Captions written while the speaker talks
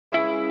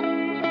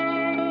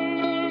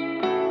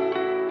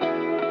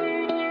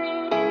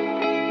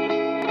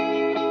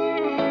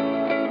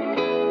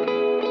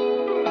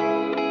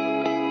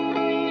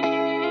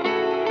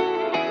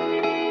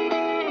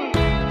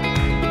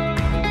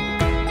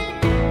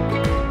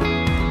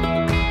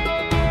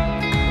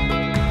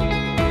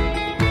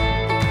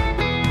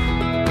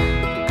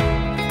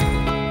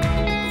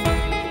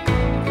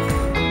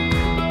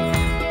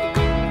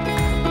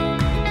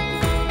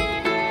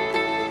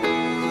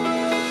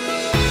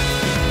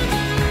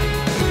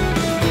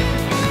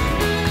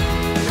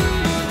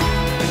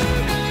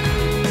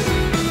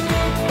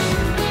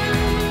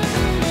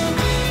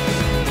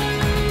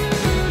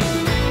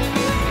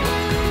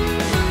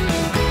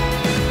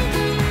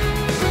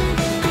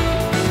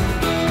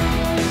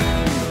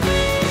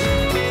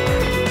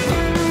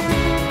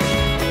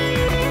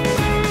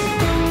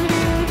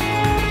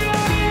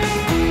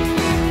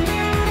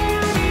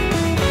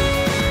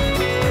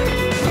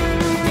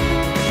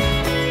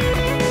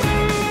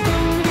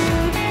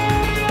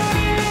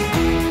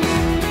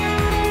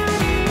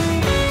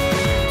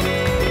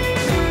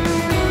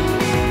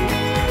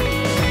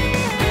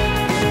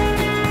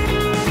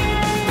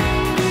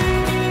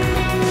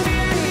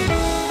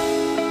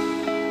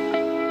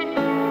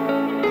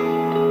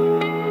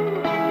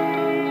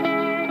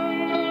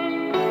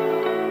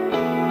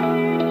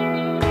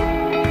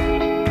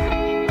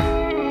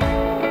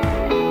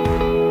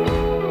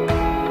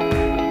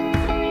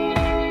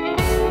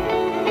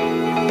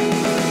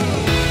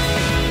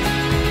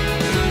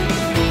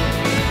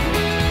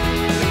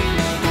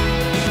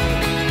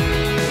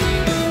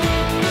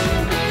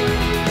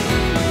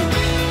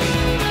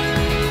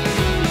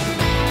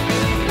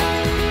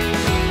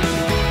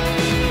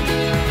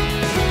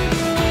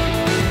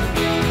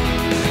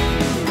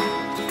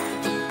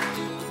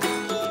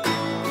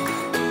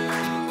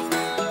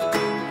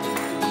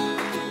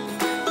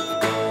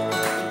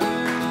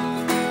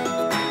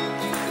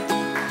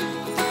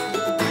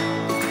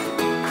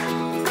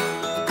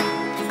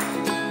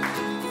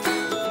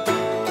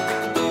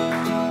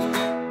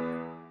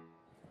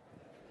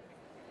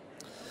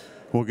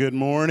Well, good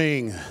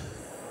morning.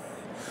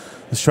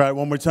 Let's try it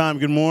one more time.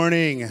 Good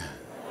morning.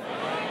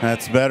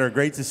 That's better.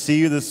 Great to see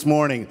you this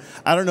morning.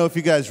 I don't know if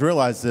you guys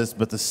realize this,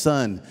 but the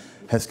sun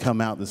has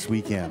come out this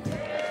weekend.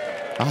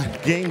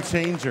 Game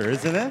changer,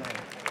 isn't it?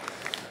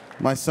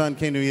 My son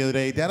came to me the other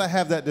day, Dad, I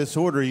have that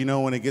disorder,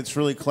 when it gets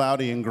really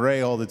cloudy and gray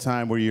all the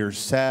time where you're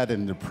sad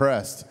and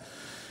depressed.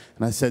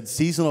 And I said,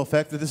 seasonal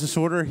affective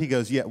disorder? He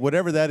goes, yeah,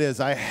 whatever that is,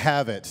 I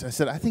have it. I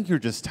said, I think you're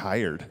just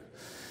tired.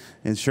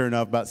 And sure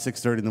enough, about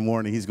 6:30 in the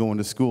morning, he's going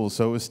to school.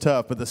 So it was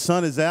tough. But the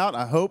sun is out.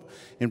 I hope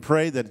and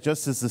pray that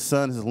just as the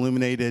sun has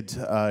illuminated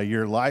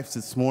your life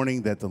this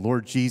morning, that the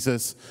Lord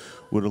Jesus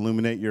would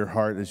illuminate your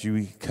heart as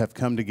you have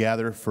come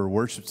together for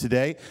worship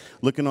today.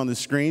 Looking on the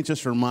screen,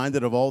 just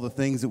reminded of all the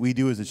things that we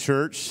do as a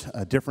church,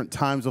 different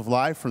times of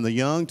life, from the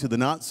young to the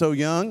not so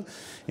young.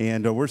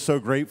 And we're so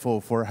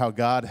grateful for how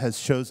God has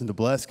chosen to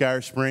bless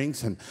Geyer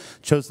Springs and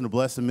chosen to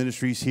bless the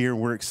ministries here.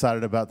 We're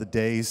excited about the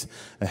days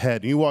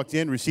ahead. You walked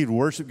in, received a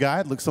worship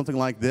guide, looks something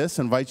like this.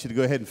 I invite you to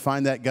go ahead and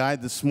find that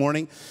guide this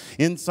morning.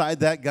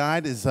 Inside that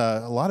guide is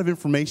a lot of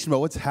information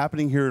about what's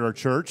happening here at our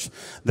church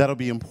that'll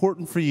be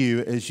important for you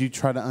as you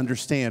try to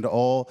understand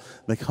all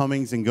the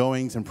comings and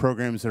goings and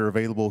programs that are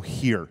available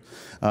here.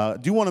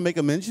 Do want to make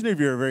a mention if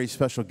you're a very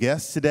special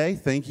guest today.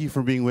 Thank you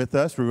for being with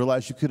us. We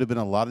realize you could have been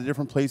a lot of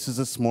different places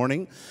this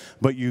morning,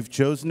 but you've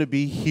chosen to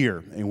be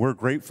here, and we're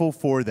grateful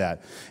for that.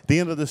 At the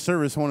end of the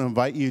service, I want to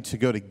invite you to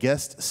go to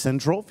Guest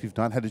Central. If you've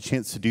not had a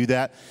chance to do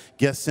that,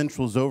 Guest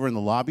Central is over in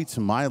the lobby to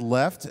my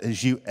left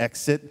as you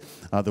exit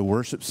the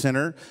worship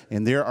center,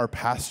 and there our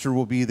pastor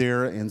will be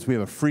there, and so we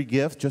have a free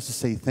gift just to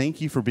say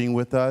thank you for being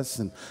with us,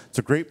 and it's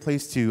a great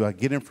place to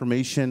get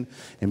information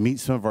and meet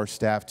some of our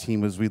staff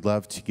team as we'd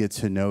love to get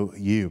to know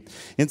you.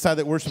 Inside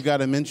that worship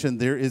guide I mentioned,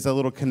 there is a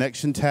little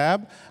connection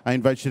tab. I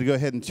invite you to go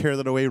ahead and tear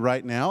that away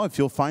right now. If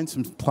you'll find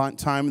some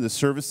time in the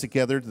service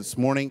together this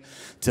morning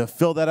to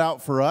fill that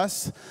out for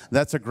us,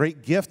 that's a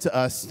great gift to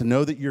us to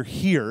know that you're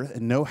here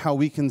and know how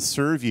we can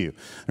serve you.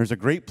 There's a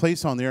great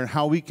place on there and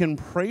how we can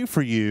pray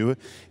for you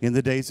in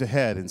the days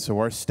ahead. And so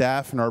our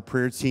staff and our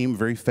prayer team,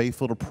 very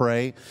faithful to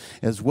pray,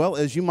 as well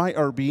as you might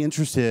be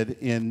interested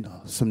in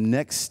some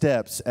next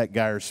steps at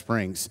Geyer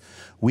Springs.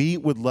 We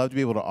would love to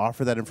be able to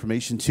offer that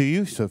information to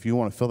you. So if you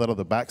want to fill that on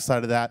the back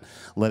side of that,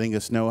 letting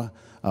us know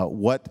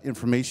what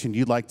information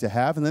you'd like to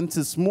have. And then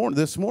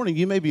this morning,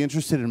 you may be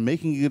interested in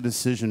making a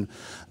decision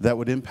that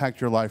would impact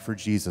your life for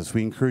Jesus.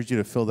 We encourage you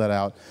to fill that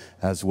out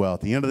as well.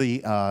 At the end of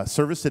the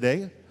service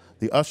today,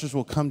 the ushers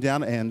will come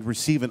down and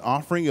receive an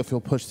offering. If you'll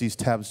push these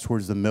tabs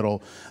towards the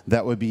middle,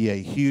 that would be a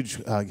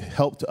huge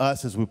help to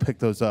us as we pick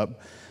those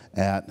up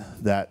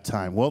at that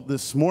time. Well,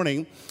 this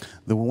morning,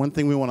 the one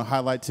thing we want to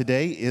highlight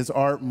today is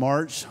our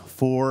March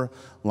for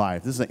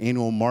Life. This is an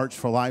annual March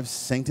for Life,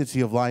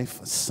 Sanctity of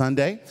Life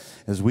Sunday,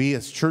 as we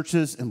as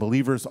churches and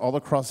believers all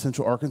across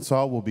Central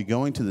Arkansas will be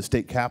going to the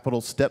state capitol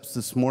steps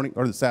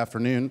this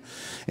afternoon,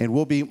 and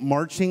we'll be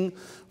marching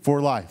for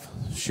life,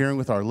 sharing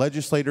with our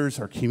legislators,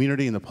 our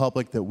community, and the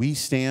public that we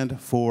stand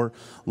for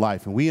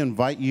life. And we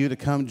invite you to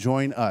come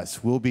join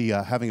us. We'll be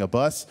having a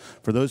bus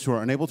for those who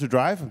are unable to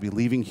drive. We'll be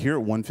leaving here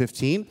at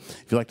 1:15.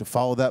 If you'd like to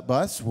follow that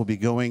bus, we'll be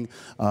going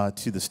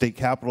to the state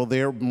capitol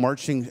there,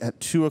 marching at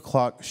 2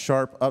 o'clock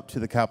sharp up to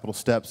the Capitol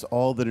steps.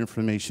 All that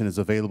information is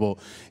available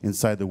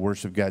inside the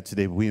worship guide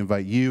today. But we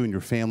invite you and your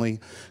family.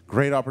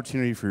 Great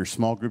opportunity for your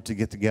small group to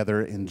get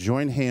together and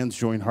join hands,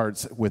 join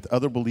hearts with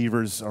other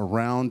believers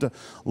around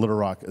Little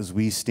Rock as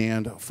we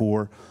stand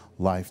for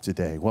life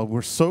today. Well,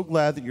 we're so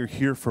glad that you're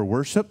here for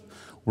worship.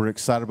 We're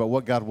excited about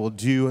what God will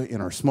do in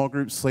our small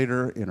groups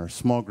later, in our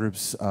small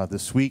groups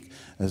this week,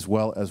 as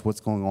well as what's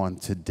going on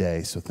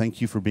today. So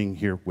thank you for being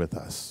here with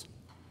us.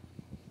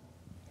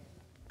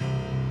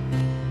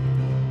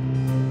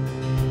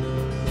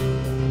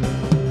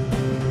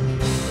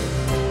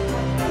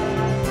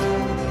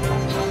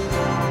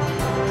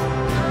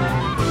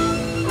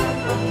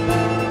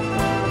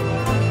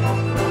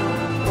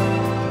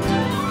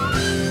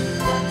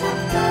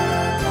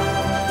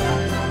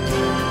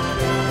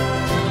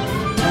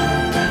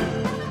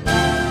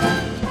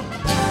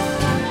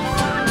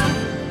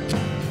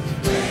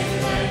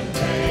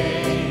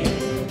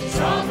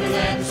 Stronger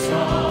than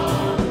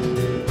strong.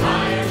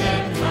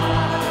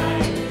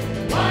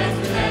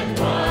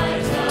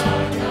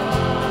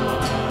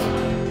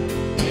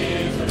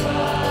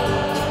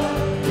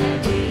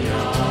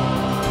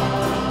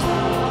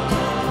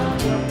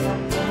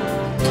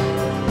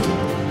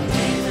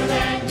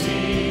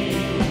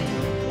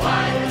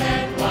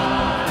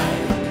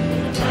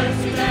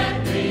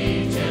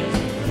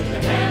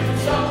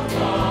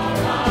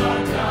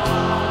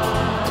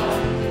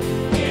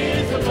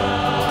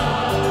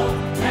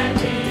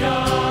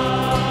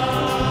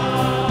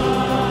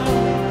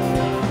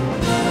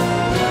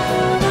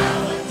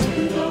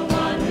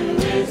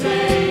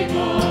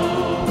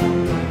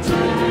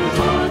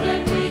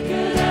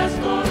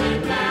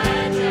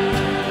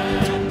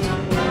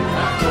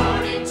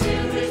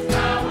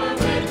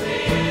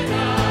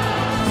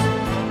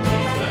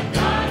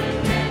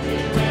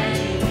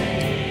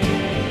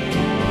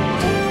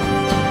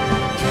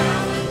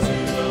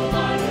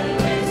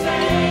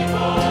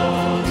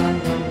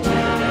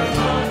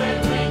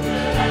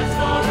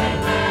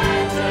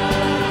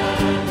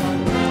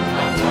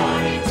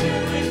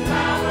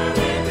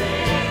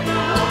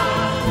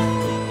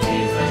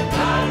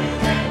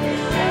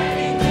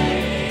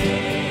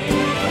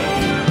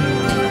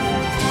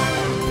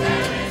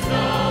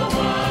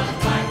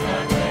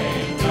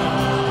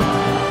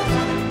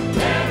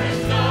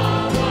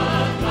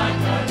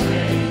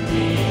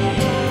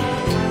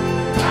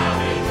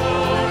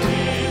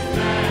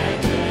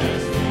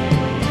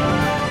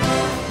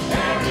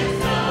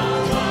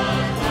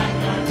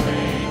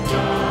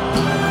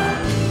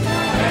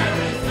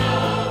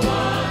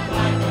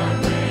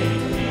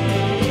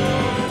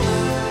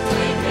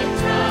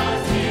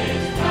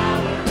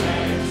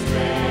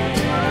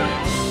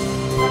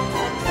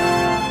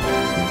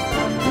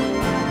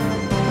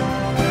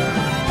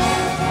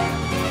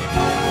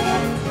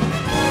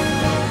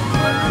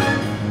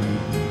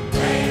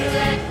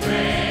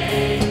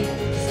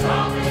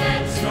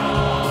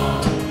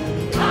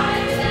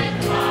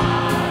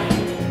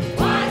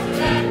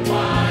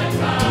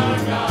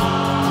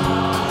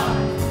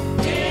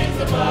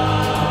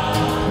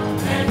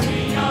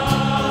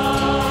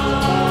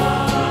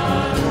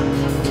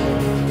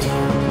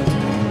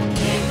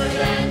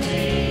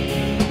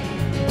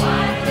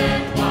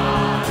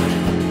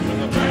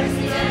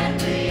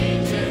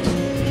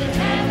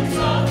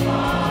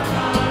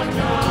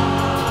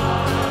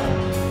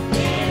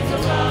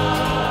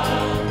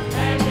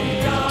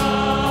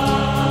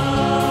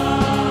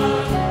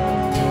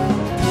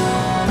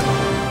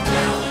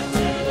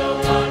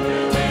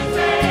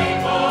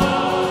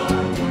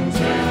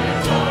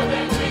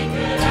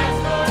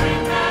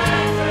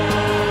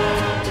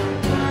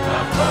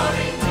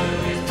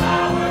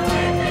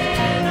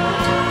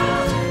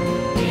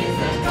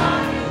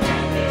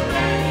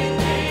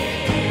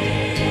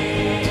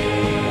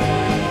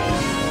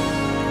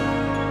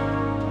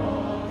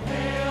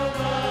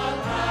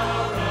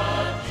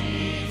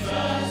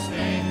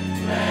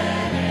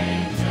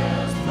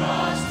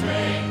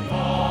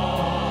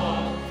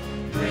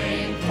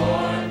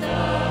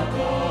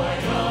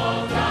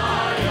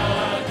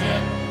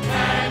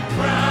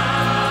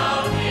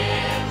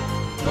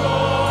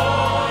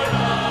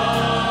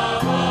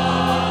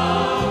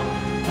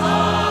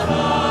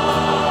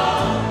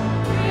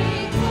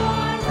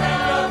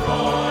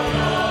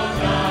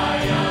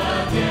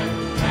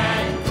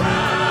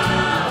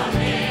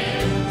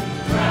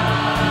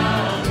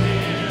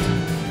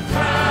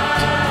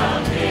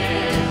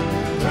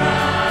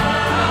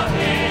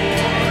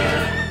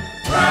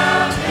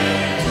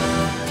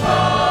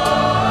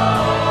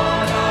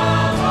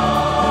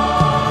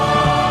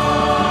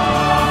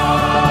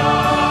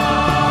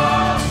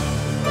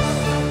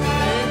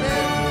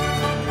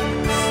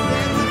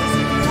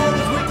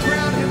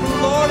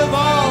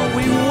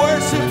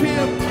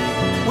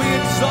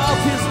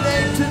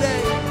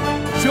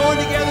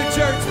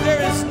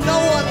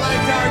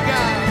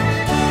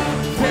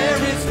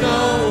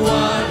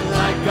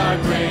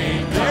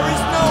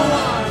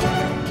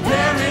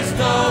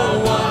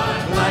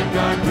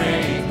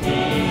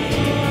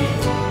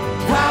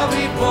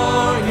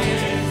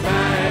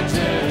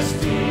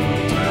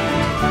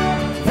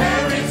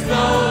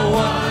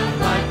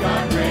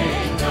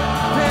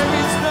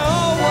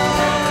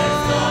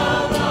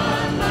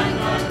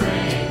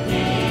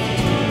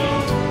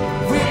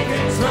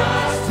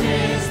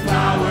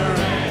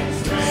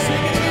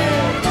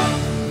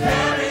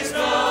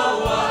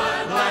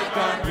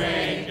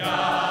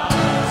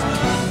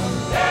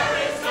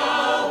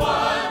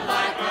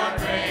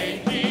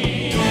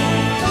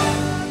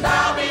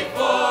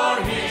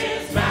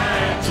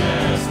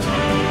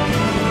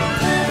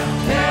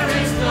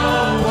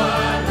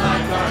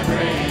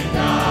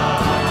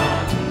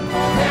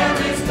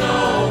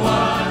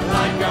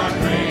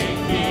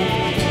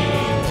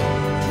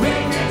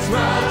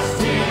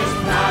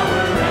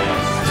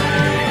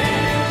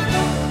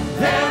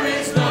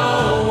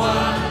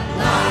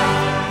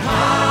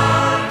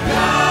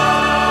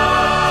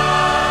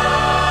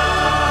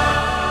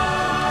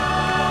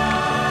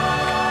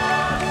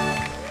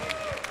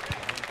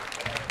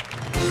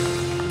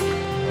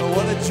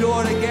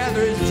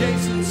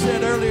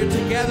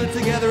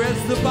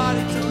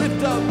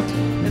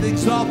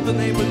 the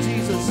name of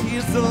Jesus. He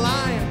is the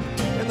Lion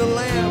and the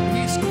Lamb.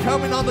 He's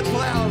coming on the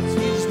clouds.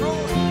 He's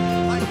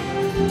roaring.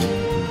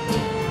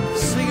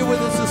 Sing it with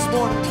us this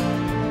morning.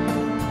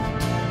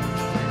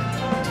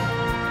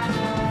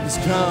 He's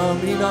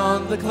coming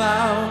on the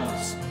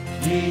clouds.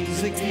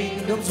 Kings and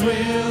kingdoms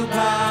will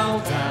bow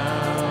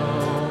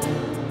down.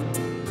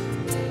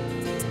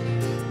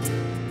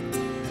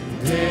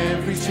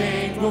 Every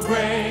chain will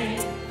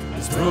break.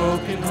 As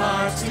broken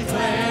hearts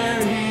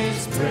declare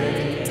His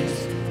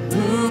praise.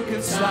 Who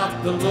can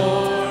stop the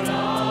Lord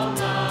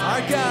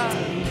Almighty?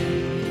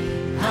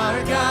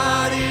 Our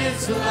God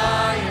is the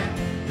Lion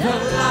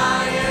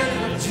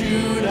of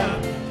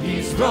Judah.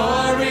 He's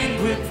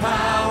roaring with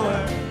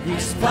power.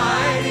 He's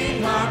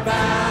fighting our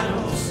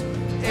battles.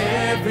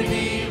 Every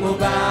knee will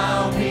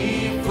bow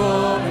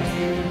before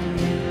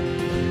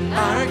Him.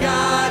 Our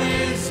God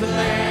is the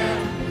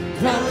Lamb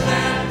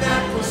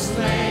that was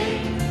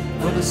slain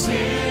for the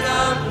sin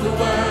of the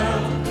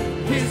world.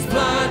 His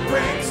blood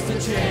breaks the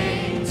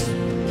chains.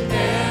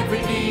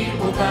 Every knee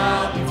will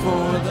bow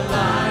before the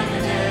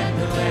Lion and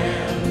the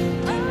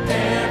Lamb.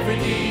 Every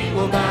knee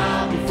will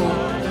bow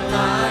before the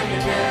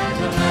Lion and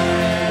the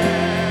Lamb.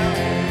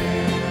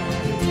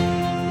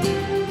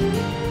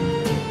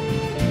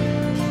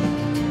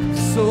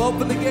 So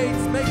open the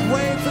gates, make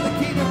way for the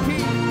King of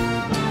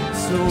Kings.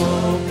 So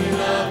open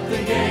up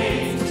the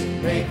gates,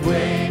 make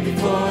way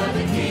before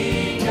the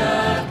King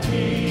of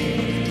Kings.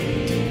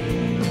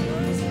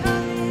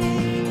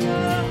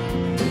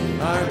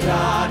 Our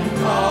God who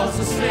calls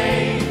the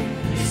slave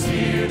is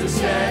here to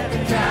set the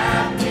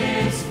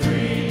captives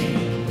free.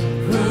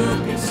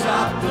 Who can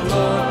stop the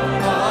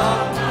Lord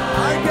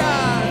Almighty?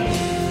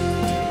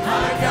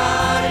 Our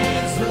God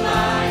is the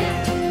Lion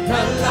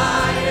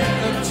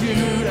of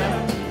Judah.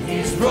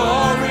 He's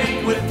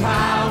roaring with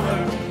power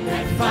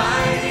and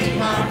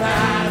fighting our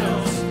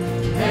battles.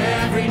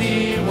 Every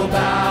knee will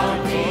bow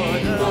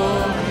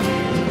before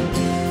Him.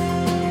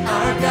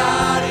 Our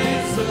God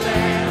is the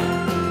Lamb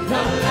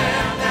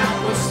that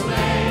was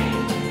slain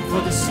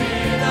for the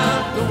sin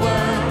of the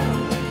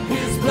world.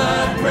 His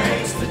blood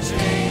breaks the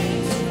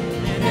chains,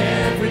 and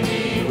every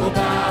knee will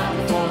bow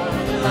before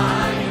the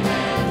Lion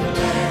and the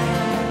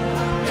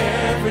Lamb.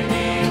 Every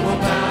knee will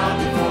bow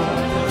before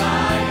the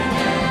Lion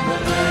and the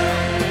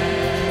Lamb.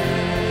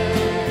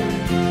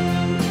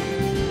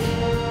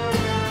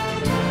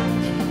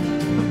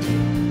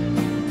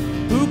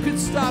 Who can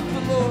stop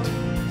the Lord?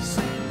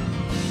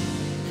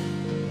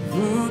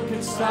 Who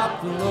can stop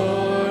the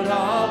Lord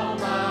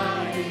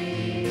Almighty?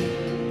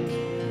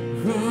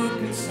 Who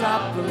can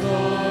stop the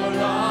Lord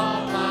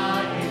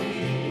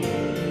Almighty?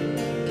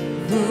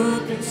 Who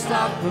can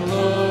stop the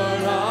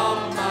Lord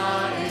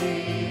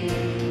Almighty?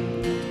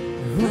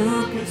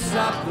 Who can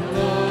stop the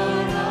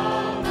Lord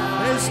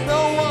Almighty? There's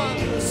no one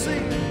to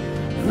sing.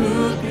 Who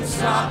can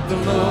stop the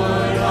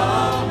Lord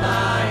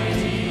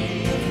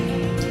Almighty?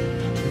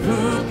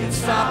 Who can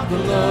stop the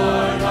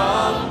Lord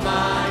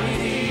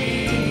Almighty?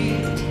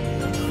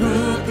 Who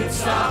can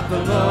stop the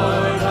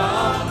Lord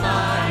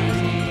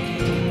Almighty?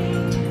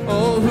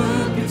 Oh,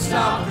 who can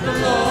stop the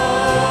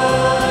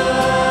Lord?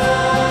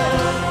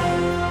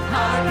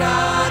 Our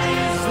God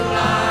is the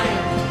Lion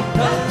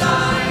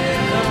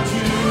of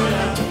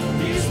Judah.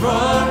 He's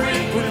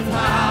roaring with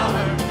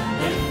power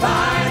and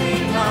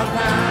fighting our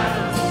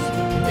battles.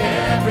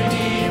 Every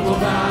knee will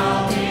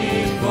bow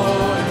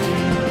before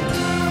Him.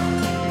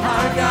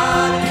 Our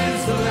God is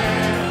the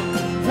Lamb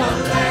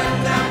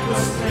that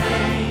was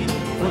slain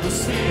for the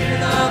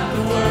sin of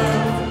the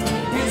world.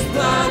 His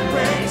blood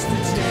breaks the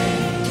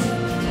chains.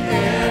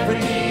 Every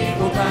knee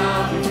will bow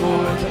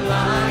before the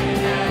Lion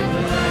and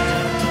the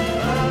Lamb.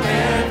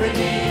 Every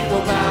knee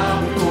will bow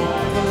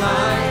before the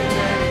Lion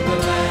and the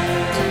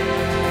Lamb.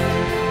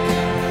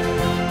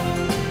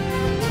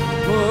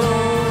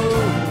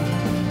 Oh,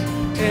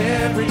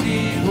 every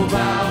knee will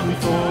bow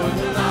before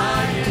the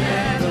Lion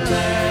and the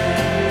Lamb.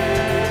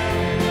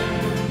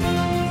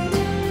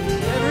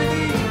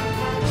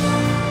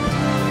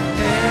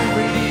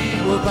 Every knee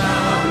will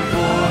bow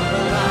before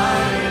the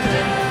Lion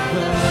and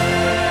the Lamb.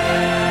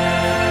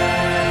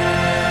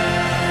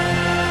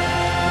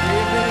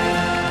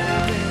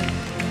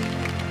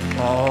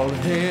 All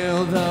hail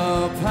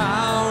the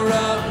power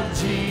of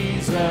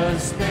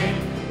Jesus' name.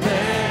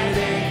 Let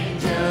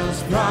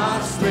angels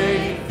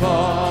prostrate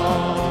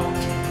fall.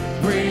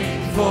 Bring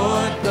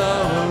forth the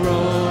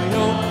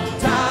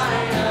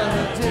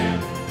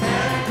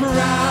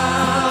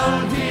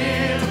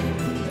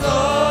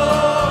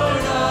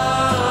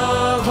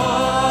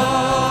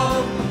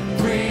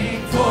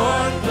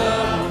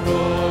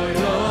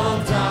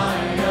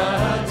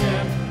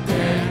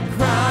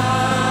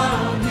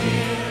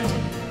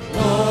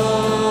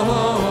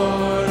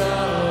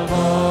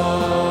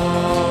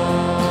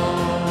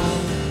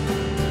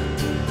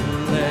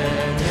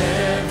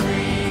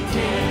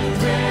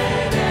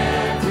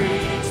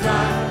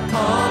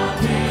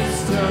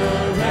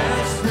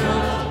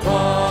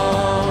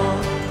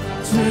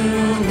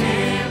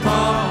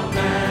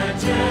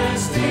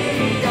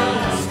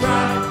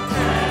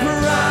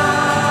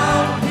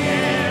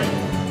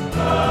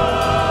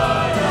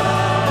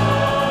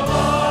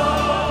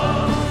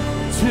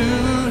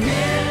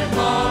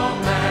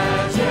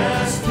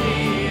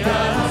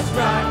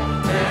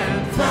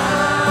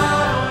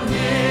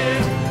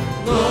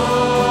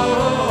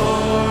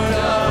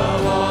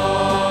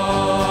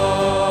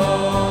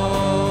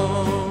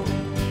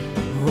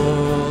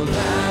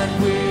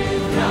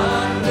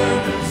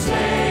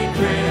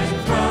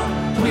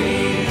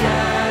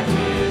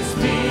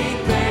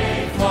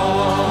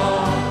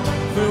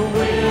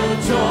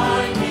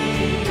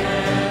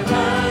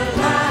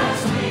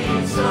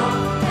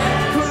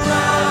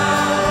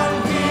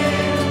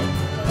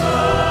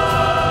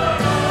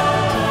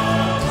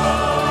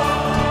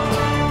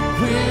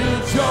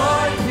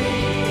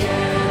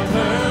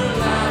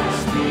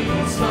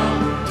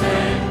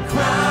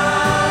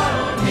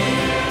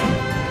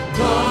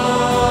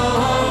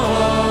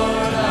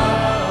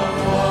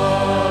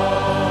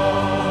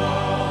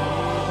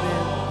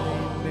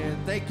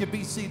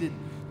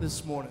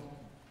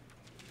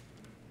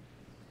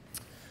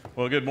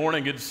Well, good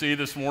morning. Good to see you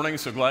this morning.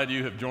 So glad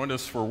you have joined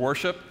us for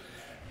worship.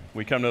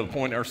 We come to the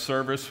point in our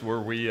service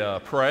where we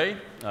pray.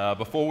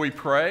 Before we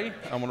pray,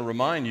 I want to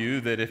remind you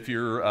that if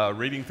you're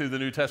reading through the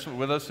New Testament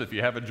with us, if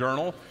you have a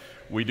journal,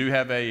 we do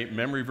have a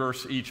memory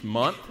verse each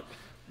month.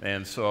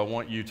 And so I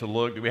want you to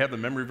look. Do we have the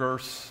memory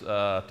verse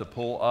to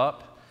pull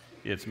up?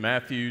 It's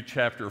Matthew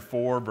chapter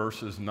 4,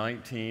 verses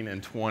 19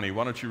 and 20.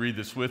 Why don't you read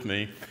this with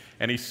me?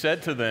 And he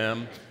said to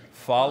them,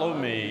 "Follow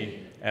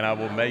me, and I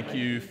will make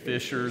you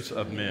fishers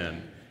of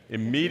men."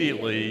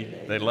 Immediately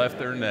they left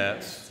their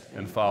nets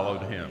and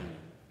followed him.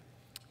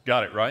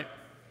 Got it, right?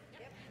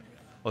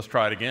 Let's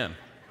try it again.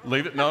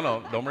 Leave it.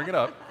 No, don't bring it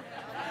up.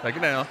 Take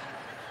it down.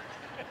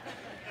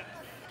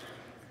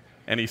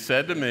 And he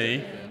said to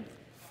me,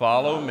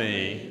 "Follow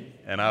me,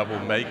 and I will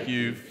make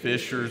you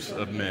fishers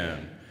of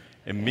men."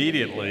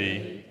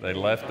 Immediately they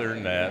left their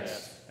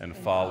nets and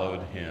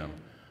followed him.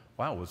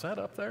 Wow, was that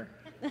up there?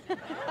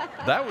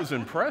 That was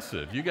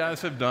impressive. You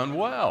guys have done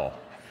well.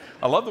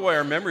 I love the way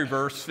our memory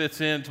verse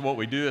fits into what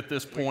we do at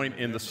this point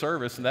in the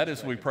service, and that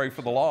is we pray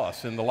for the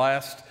lost. In the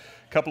last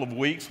couple of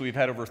weeks, we've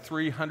had over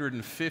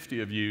 350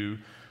 of you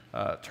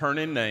turn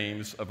in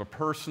names of a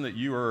person that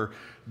you are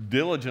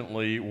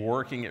diligently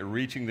working at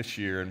reaching this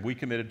year, and we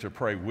committed to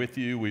pray with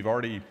you. We've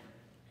already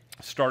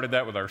started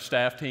that with our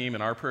staff team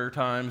and our prayer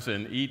times,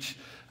 and each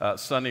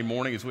Sunday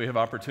morning as we have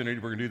opportunity,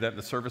 we're going to do that in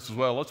the service as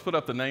well. Let's put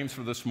up the names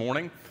for this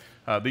morning.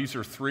 These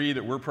are three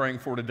that we're praying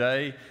for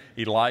today: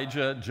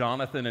 Elijah,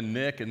 Jonathan, and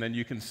Nick. And then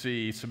you can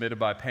see submitted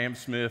by Pam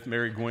Smith,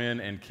 Mary Gwynn,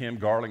 and Kim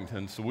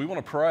Garlington. So we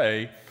want to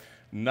pray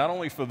not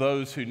only for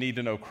those who need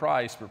to know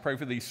Christ, but pray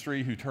for these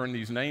three who turn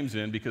these names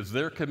in, because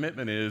their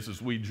commitment is,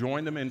 as we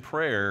join them in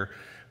prayer,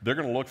 they're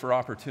going to look for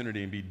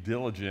opportunity and be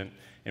diligent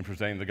in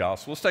presenting the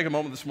gospel. Let's take a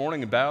moment this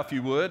morning and bow if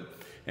you would.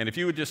 And if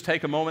you would just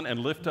take a moment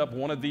and lift up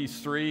one of these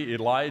three,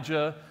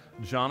 Elijah,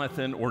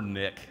 Jonathan, or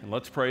Nick. And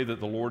let's pray that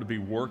the Lord will be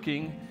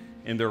working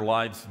in their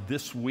lives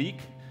this week,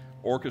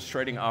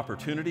 orchestrating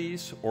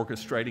opportunities,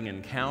 orchestrating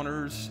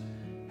encounters,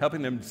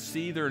 helping them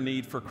see their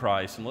need for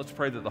Christ. And let's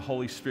pray that the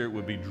Holy Spirit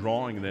would be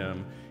drawing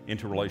them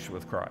into relationship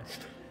with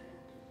Christ.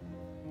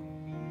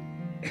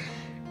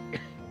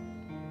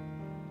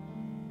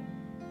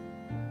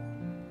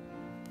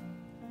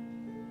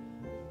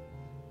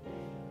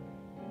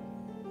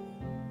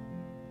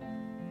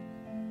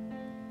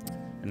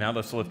 And now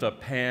let's lift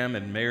up Pam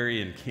and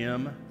Mary and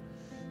Kim,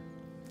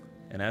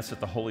 and ask that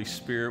the Holy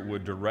Spirit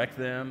would direct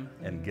them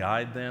and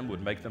guide them,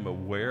 would make them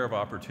aware of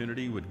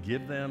opportunity, would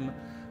give them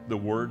the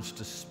words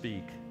to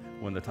speak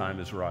when the time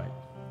is right.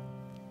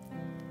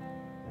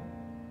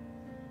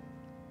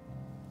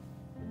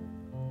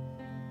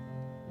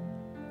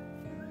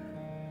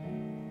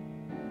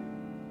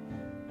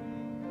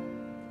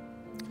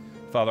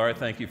 Father, I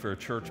thank you for a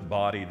church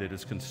body that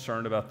is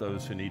concerned about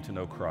those who need to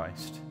know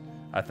Christ.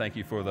 I thank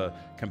you for the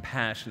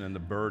compassion and the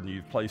burden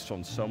you've placed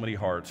on so many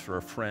hearts for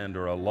a friend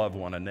or a loved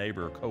one, a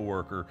neighbor, a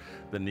coworker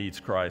that needs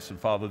Christ. And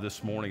Father,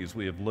 this morning as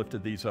we have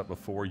lifted these up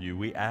before you,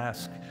 we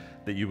ask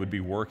that you would be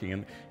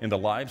working in the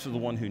lives of the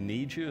one who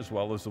needs you as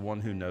well as the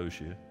one who knows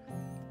you.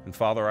 And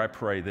Father, I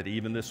pray that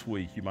even this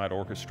week you might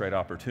orchestrate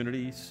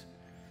opportunities.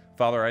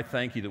 Father, I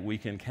thank you that we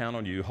can count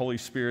on you. Holy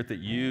Spirit, that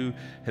you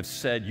have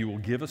said you will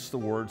give us the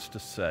words to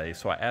say.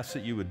 So I ask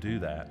that you would do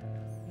that.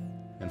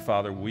 And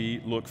Father,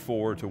 we look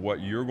forward to what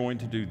you're going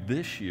to do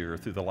this year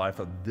through the life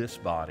of this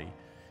body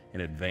in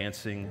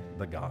advancing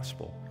the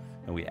gospel.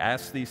 And we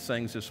ask these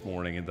things this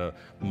morning in the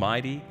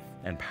mighty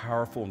and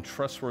powerful and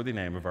trustworthy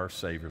name of our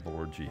Savior, the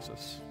Lord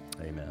Jesus.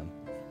 Amen.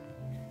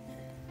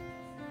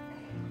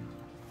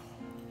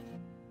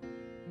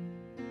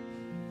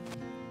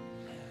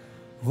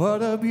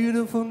 What a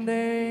beautiful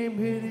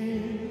name it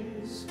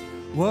is.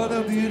 What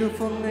a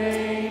beautiful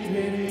name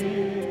it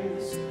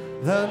is.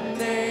 The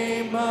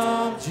name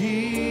of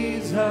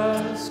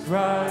Jesus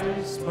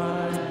Christ,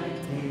 my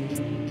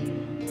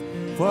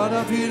King. What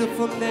a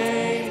beautiful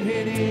name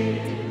it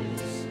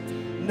is.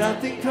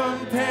 Nothing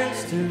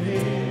compares to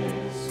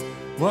His.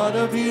 What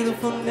a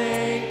beautiful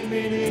name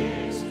it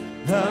is.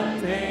 The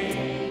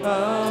name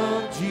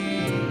of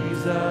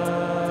Jesus.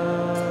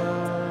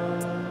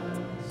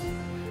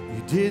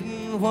 You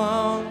didn't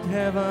want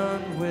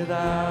heaven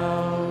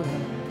without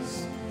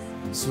us.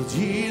 So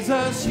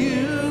Jesus,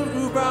 you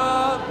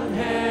brought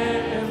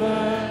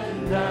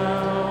heaven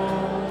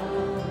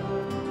down.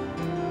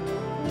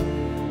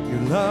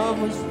 Your love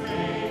was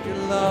great,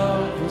 your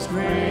love was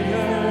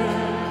greater.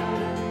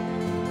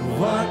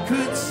 What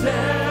could separate?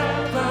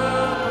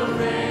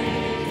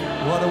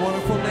 What a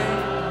wonderful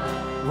name.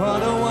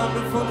 What a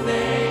wonderful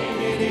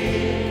name it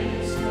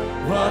is.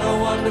 What a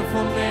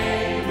wonderful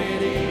name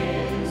it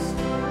is.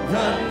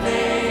 The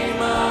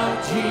name of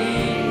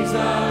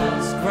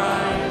Jesus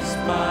Christ,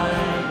 my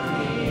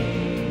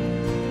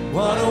King.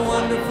 What a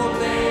wonderful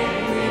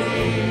name it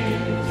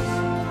is.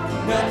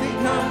 Nothing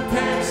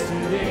compares to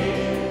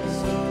this.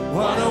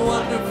 What a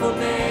wonderful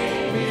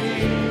name it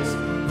is.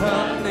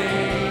 The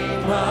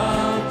name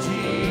of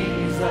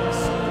Jesus.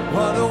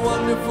 What a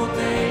wonderful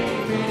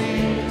name it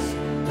is.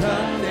 The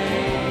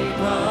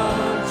name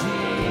of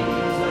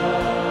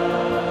Jesus.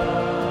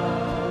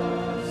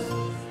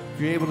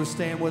 If you're able to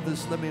stand with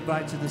us, let me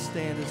invite you to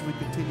stand as we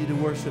continue to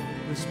worship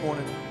this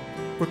morning.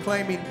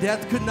 Proclaiming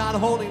death could not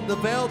hold him, the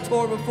veil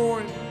tore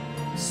before him.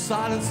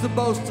 Silence the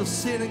boast of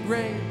sin and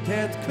grave.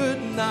 Death could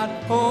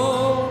not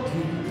hold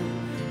you,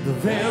 the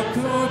veil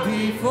could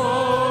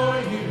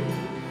before you.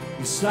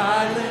 You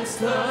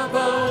silenced the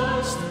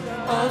boast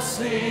of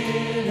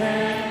sin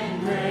and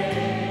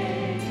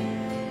grave.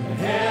 The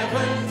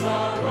heavens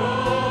are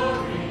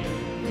roaring,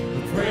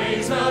 the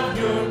praise of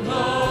your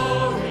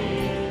glory.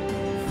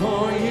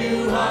 For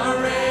you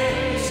are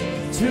raised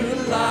to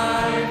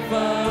life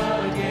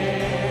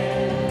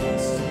again.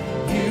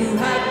 You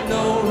had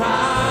no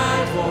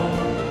rival,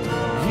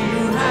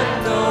 you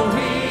had no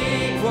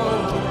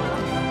equal.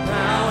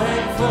 Now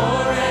and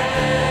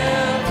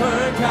forever,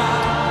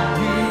 God,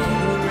 you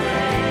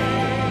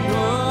reign.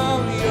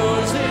 Oh,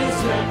 yours is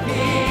the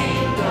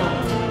kingdom,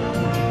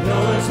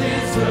 yours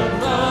is the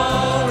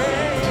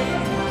glory,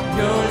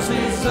 yours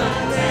is the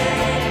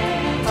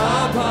name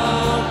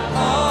above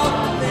all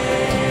names.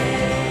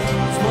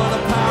 What a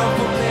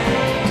powerful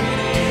name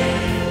it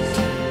is,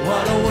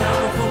 what a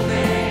wonderful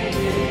name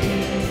it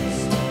is,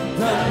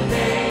 the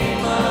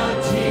name of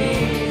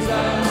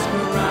Jesus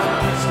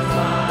Christ,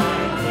 my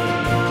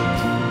King.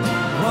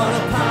 What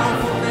a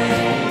powerful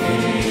name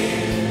it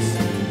is,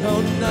 no,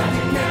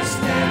 nothing can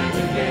stand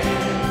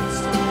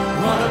against.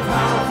 What a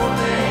powerful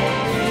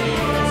name it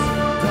is,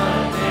 the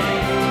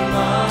name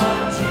of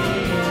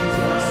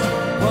Jesus.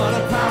 What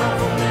a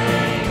powerful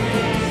name it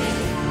is,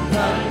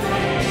 the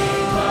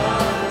name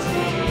of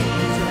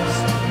Jesus.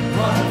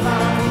 What a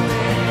powerful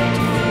name it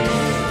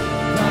is,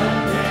 the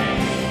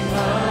name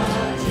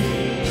of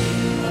Jesus.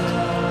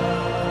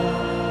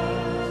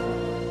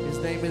 His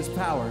name is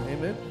power,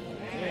 amen?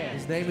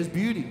 His name is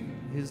beauty.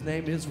 His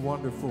name is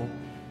wonderful.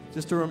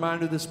 Just a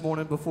reminder this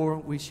morning before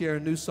we share a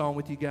new song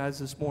with you guys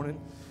this morning.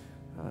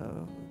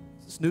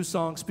 This new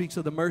song speaks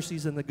of the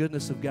mercies and the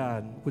goodness of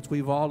God, which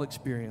we've all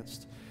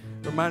experienced.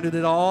 Reminder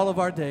that all of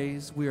our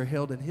days we are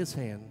held in His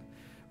hand.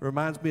 It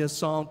reminds me of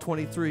Psalm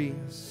 23,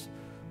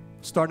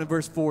 starting in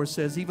verse 4,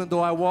 says, even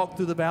though I walk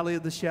through the valley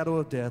of the shadow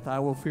of death, I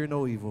will fear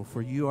no evil,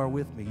 for you are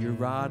with me. Your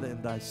rod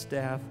and thy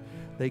staff,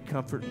 they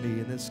comfort me.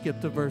 And then skip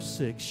to verse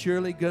 6.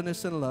 Surely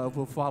goodness and love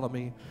will follow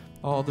me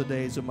all the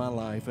days of my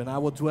life, and I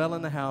will dwell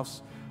in the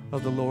house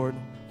of the Lord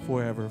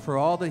forever. For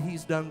all that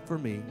He's done for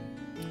me,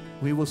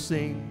 we will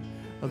sing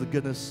of the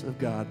goodness of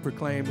God.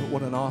 Proclaim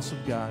what an awesome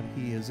God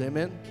He is.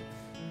 Amen.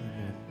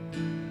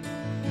 Amen.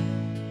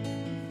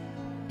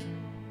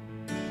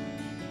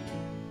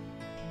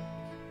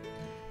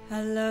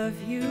 I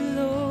love you,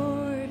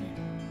 Lord.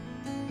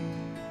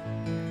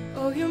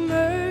 Oh, your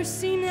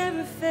mercy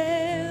never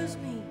fails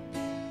me.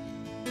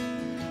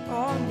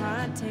 All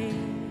my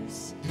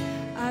days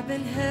I've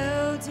been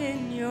held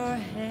in your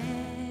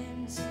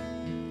hands.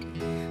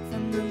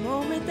 From the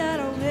moment that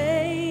I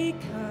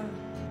wake up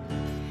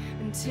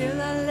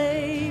until I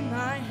lay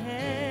my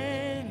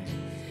head,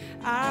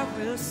 I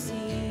will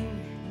sing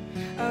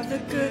of the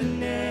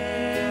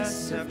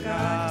goodness of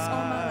God. 'Cause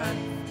all my life,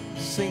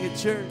 Sing it,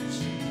 church.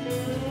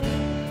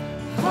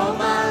 all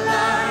my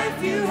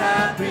life you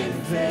have been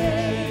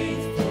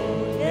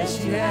faithful. Yes,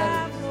 you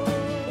have.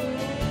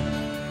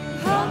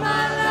 All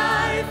my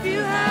life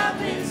you have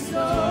been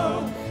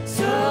so,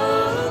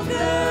 so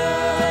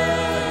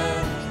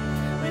good.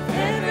 With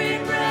every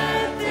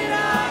breath that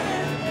I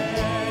am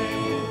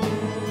able,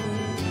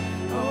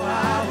 oh,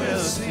 I will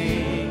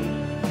sing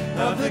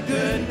Of the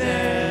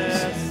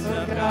goodness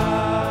of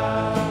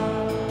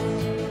God.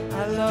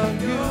 I love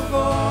your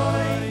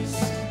voice.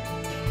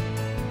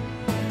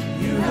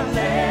 You have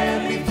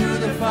led me through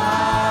the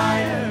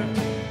fire.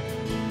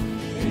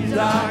 In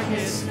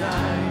darkest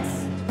nights,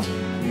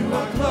 you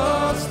are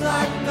close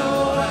like no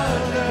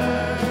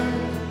other.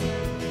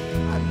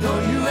 I know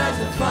you as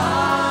a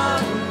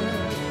father.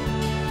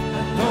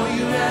 I know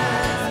you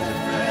as a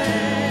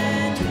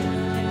friend.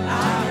 And I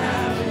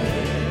have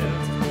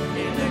lived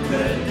in the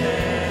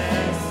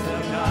goodness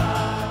of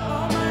God.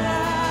 all my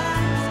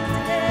life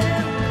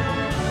together.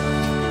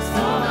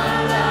 All my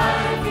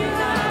life you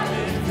have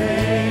been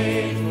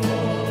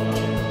faithful.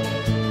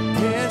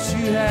 Yes,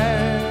 you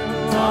have.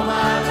 All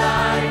my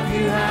life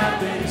you have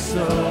been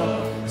so,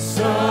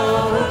 so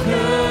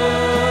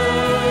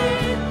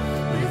good.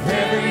 With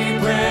every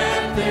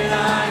breath that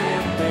I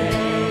am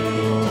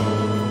able,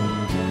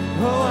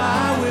 oh,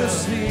 I will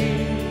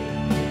sing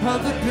of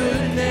the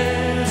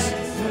goodness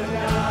of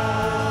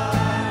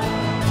God.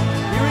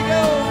 Here we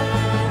go.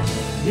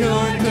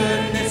 Your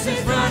goodness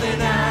is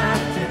running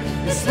after,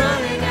 it's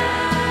running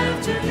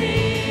after me.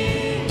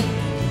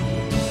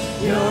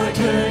 Your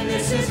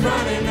goodness is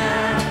running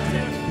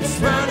after, it's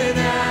running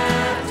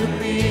after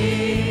me.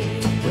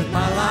 With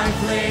my life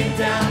laid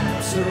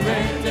down,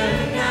 surrender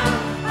now,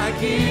 I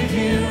give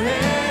you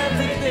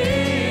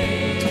everything.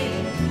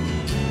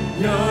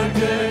 Your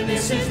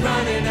goodness is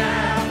running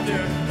after,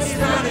 it's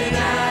running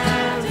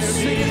after.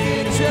 Sing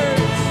it in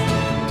church.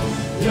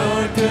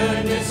 Your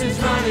goodness is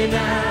running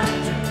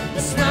after,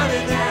 it's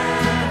running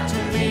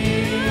after me.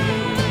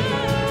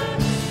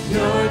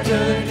 Your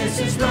goodness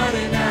is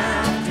running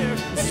after,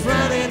 it's running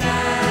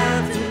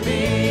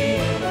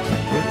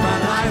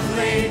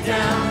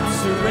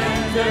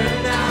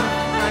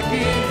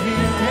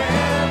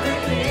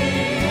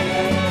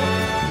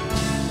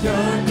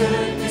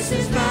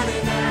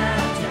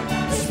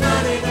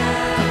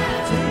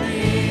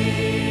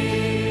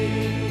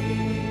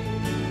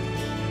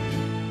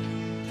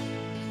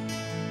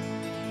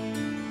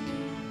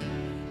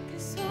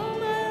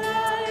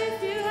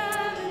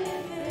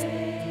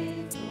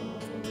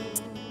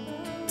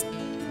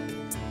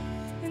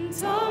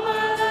All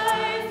my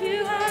life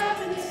you have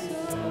been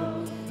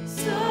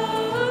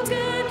so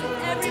good.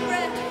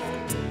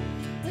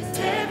 With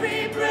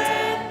every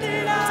breath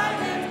that I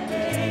am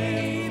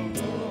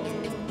able,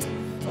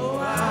 oh,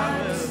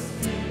 I will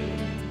sing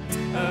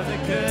of the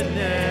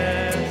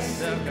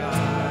goodness of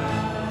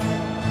God.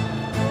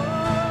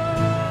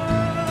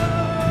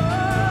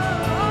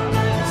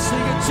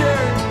 Sing it,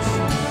 church.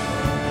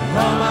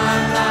 All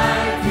my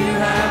life you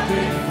have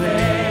been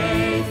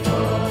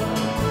faithful.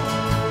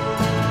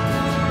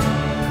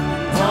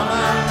 All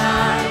my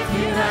life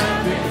you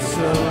have been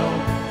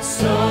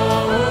so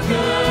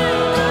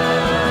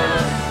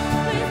good.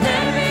 With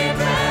every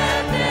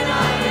breath that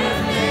I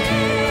am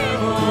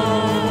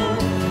able,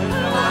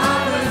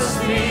 I will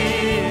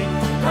sing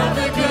of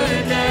the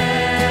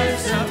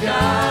goodness of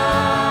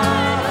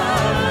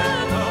God.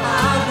 I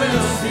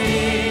will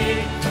sing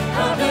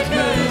of the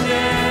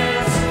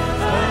goodness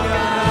of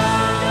God.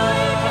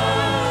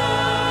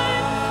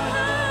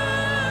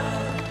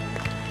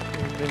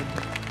 Amen.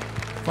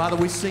 Father,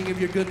 we sing of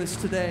your goodness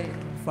today.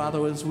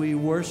 Father, as we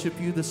worship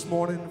you this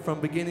morning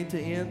from beginning to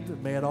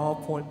end, may it all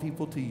point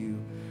people to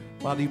you.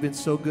 Father, you've been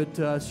so good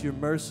to us. Your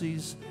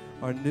mercies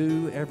are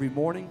new every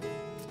morning.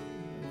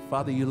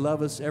 Father, you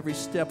love us every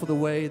step of the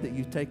way that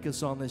you take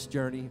us on this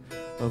journey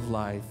of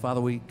life.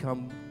 Father, we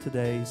come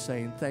today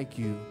saying thank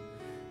you.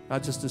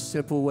 Not just a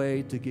simple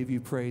way to give you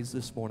praise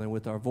this morning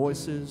with our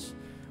voices,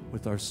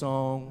 with our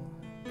song,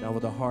 God,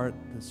 with a heart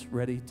that's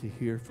ready to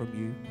hear from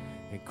you.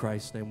 In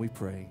Christ's name we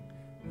pray.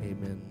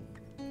 Amen.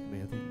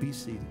 Amen. Be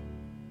seated.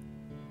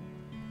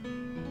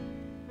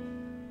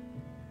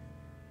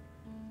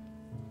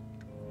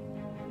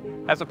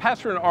 As a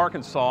pastor in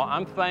Arkansas,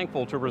 I'm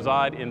thankful to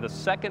reside in the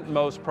second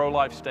most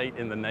pro-life state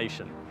in the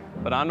nation,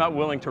 but I'm not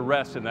willing to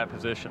rest in that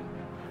position.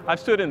 I've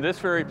stood in this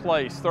very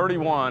place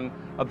 31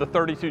 of the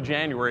 32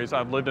 Januaries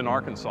I've lived in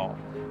Arkansas.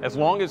 As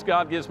long as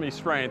God gives me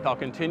strength, I'll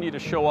continue to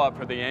show up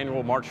for the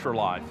annual March for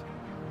Life.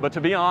 But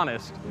to be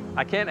honest,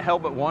 I can't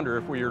help but wonder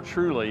if we are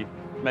truly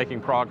making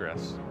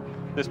progress.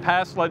 This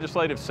past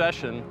legislative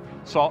session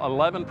saw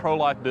 11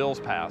 pro-life bills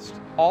passed.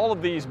 All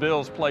of these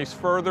bills place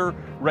further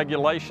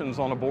regulations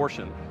on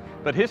abortion.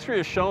 But history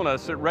has shown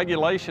us that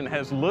regulation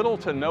has little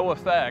to no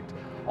effect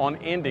on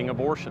ending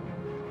abortion.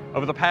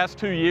 Over the past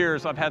 2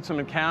 years, I've had some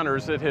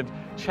encounters that have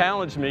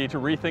challenged me to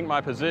rethink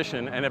my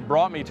position and have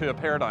brought me to a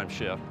paradigm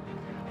shift.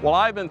 While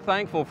I've been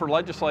thankful for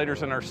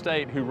legislators in our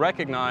state who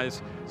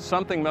recognize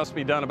something must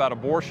be done about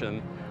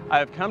abortion, I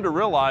have come to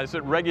realize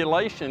that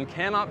regulation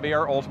cannot be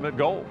our ultimate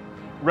goal.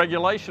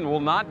 Regulation will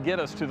not get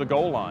us to the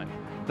goal line.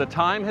 The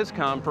time has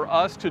come for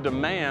us to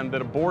demand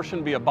that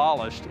abortion be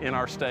abolished in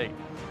our state.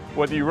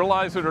 Whether you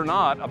realize it or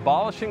not,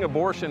 abolishing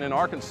abortion in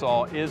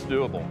Arkansas is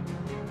doable.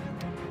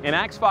 In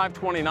Acts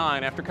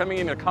 5:29, after coming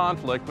into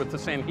conflict with the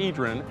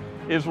Sanhedrin,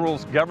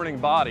 Israel's governing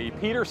body,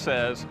 Peter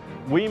says,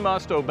 "We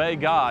must obey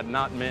God,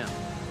 not men."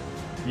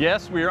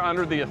 Yes, we are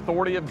under the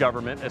authority of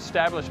government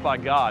established by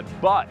God,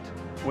 but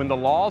when the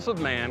laws of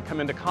man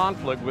come into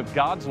conflict with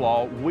God's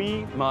law,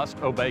 we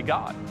must obey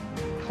God.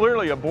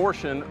 Clearly,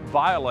 abortion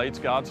violates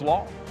God's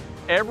law.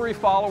 Every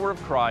follower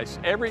of Christ,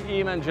 every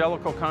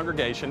evangelical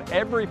congregation,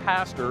 every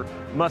pastor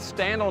must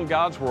stand on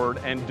God's word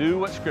and do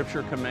what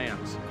Scripture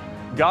commands.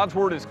 God's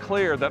word is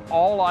clear that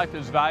all life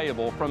is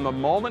valuable from the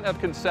moment of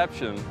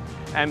conception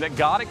and that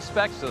God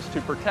expects us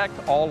to protect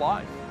all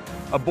life.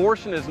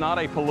 Abortion is not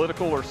a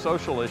political or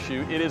social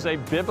issue, it is a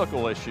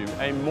biblical issue,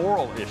 a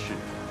moral issue.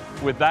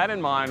 With that in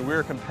mind, we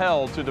are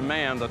compelled to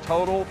demand the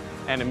total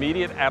and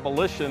immediate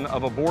abolition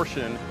of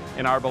abortion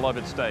in our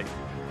beloved state.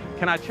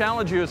 Can I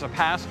challenge you as a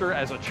pastor,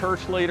 as a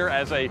church leader,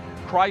 as a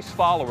Christ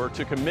follower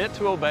to commit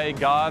to obey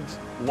God's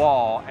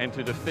law and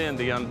to defend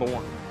the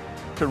unborn,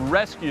 to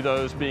rescue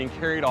those being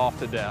carried off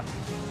to death?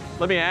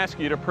 Let me ask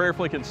you to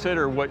prayerfully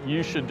consider what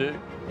you should do.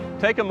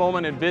 Take a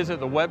moment and visit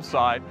the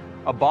website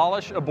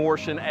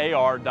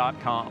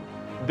abolishabortionar.com.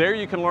 There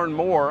you can learn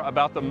more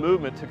about the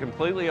movement to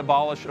completely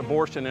abolish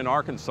abortion in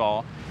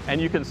Arkansas,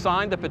 and you can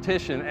sign the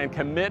petition and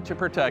commit to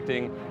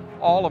protecting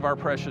all of our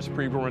precious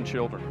preborn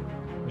children.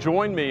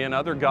 Join me and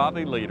other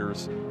godly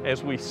leaders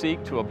as we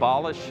seek to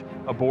abolish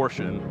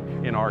abortion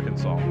in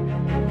Arkansas.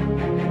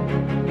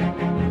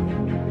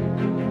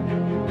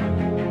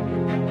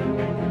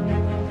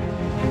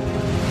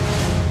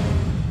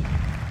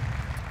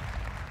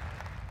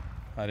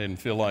 I didn't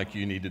feel like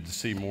you needed to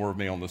see more of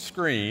me on the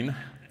screen,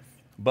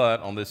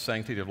 but on this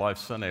Sanctity of Life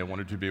Sunday, I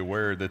wanted you to be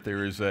aware that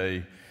there is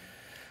a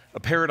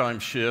paradigm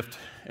shift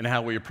in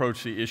how we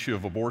approach the issue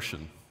of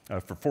abortion.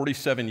 For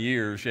 47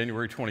 years,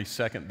 January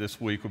 22nd this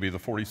week will be the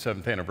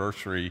 47th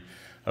anniversary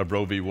of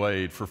Roe v.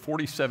 Wade. For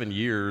 47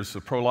 years,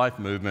 the pro-life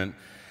movement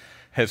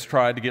has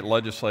tried to get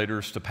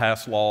legislators to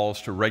pass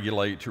laws to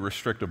regulate, to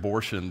restrict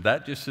abortion.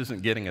 That just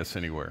isn't getting us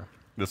anywhere.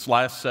 This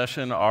last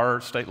session, our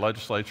state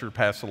legislature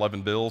passed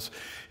 11 bills.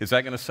 Is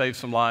that going to save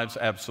some lives?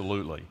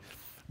 Absolutely.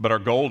 But our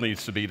goal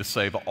needs to be to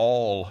save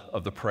all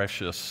of the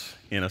precious,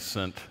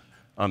 innocent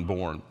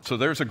unborn. So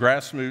there's a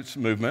grassroots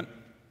movement.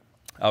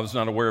 I was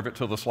not aware of it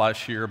till this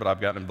last year, but I've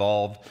gotten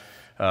involved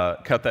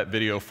cut that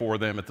video for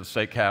them at the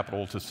state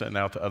capitol to send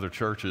out to other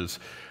churches.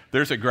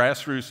 There's a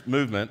grassroots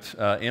movement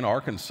in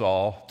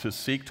Arkansas to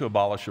seek to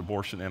abolish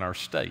abortion in our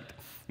state.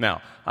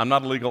 Now, I'm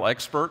not a legal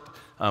expert,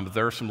 but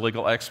there are some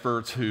legal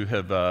experts who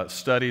have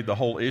studied the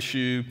whole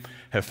issue,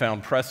 have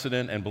found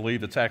precedent, and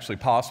believe it's actually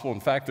possible. In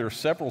fact, there are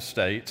several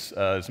states,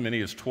 as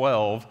many as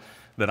 12,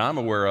 that I'm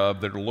aware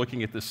of that are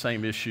looking at this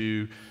same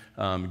issue,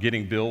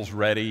 getting bills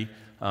ready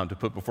to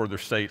put before their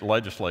state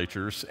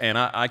legislatures. And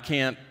I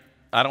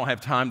don't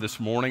have time this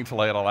morning to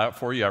lay it all out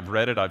for you. I've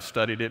read it, I've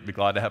studied it, be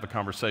glad to have a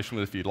conversation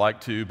with you if you'd like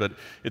to, but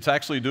it's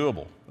actually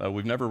doable.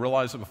 We've never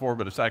realized it before,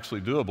 but it's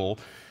actually doable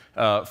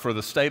for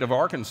the state of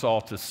Arkansas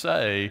to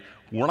say,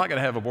 we're not going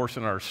to have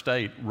abortion in our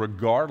state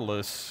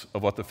regardless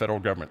of what the federal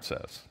government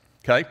says,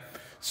 okay?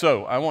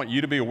 So I want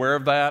you to be aware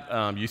of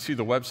that. You see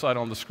the website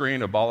on the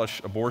screen,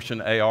 Abolish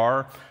Abortion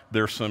AR.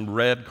 There's some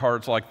red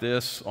cards like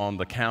this on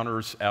the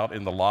counters out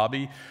in the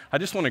lobby. I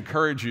just want to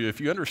encourage you, if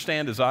you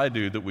understand as I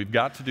do that we've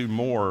got to do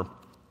more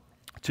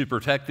to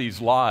protect these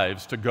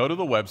lives, to go to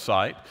the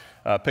website,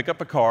 pick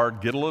up a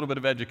card, get a little bit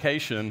of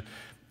education,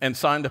 and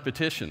sign the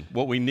petition.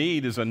 What we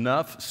need is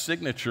enough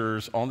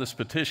signatures on this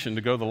petition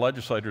to go to the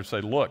legislature and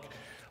say, look,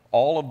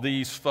 all of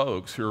these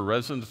folks who are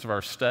residents of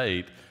our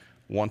state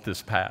want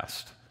this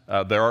passed.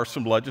 There are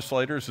some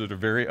legislators that are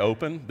very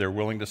open. They're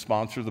willing to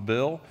sponsor the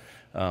bill.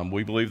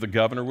 We believe the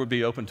governor would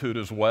be open to it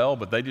as well,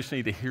 but they just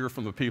need to hear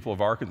from the people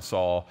of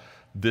Arkansas,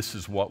 this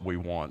is what we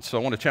want. So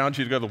I want to challenge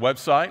you to go to the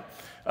website.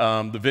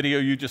 The video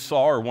you just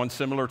saw, or one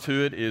similar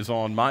to it, is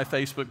on my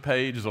Facebook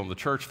page, is on the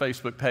church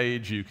Facebook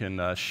page. You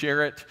can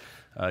share it.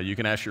 You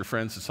can ask your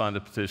friends to sign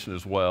the petition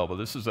as well. But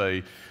this is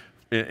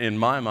in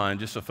my mind,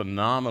 just a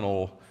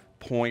phenomenal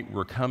point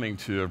we're coming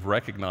to of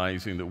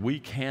recognizing that we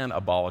can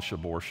abolish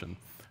abortion.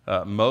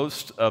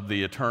 Most of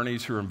the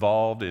attorneys who are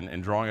involved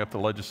in drawing up the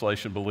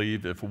legislation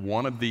believe if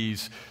one of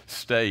these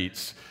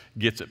states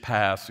gets it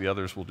passed, the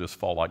others will just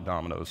fall like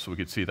dominoes. So we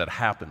could see that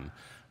happen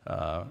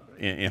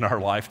in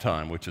our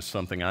lifetime, which is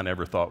something I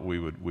never thought we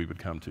would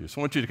come to. So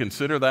I want you to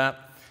consider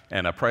that,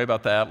 and I pray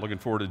about that. Looking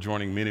forward to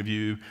joining many of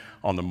you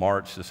on the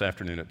march this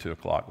afternoon at 2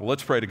 o'clock. Well,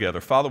 let's pray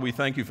together. Father, we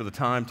thank you for the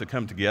time to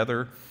come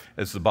together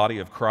as the body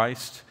of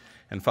Christ.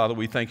 And Father,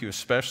 we thank you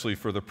especially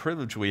for the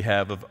privilege we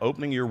have of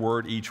opening your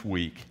word each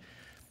week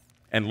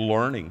and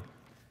learning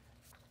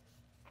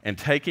and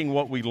taking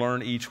what we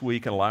learn each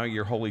week and allowing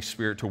your Holy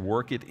Spirit to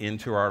work it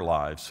into our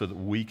lives so that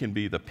we can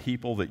be the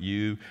people that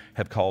you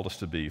have called us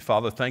to be.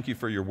 Father, thank you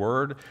for your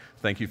word.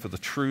 Thank you for the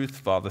truth.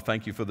 Father,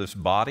 thank you for this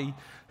body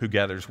who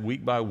gathers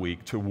week by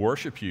week to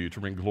worship you, to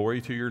bring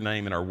glory to your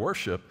name in our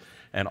worship,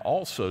 and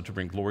also to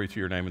bring glory to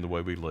your name in the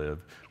way we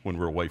live when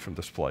we're away from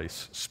this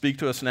place. Speak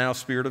to us now,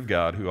 Spirit of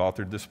God, who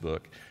authored this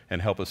book,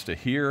 and help us to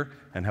hear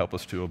and help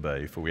us to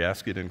obey. For we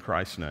ask it in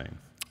Christ's name.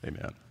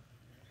 Amen.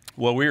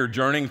 Well, we are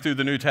journeying through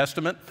the New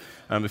Testament.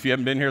 If you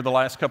haven't been here the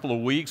last couple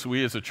of weeks,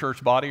 we as a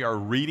church body are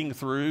reading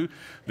through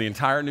the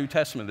entire New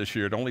Testament this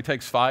year. It only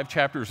takes 5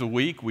 chapters a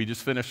week. We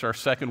just finished our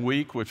second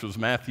week, which was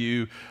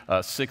Matthew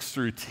 6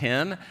 through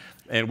 10.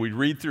 And we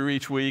read through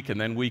each week, and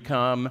then we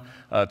come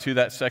to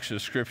that section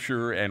of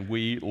Scripture, and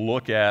we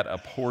look at a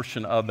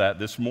portion of that.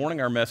 This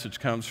morning, our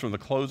message comes from the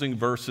closing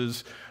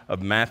verses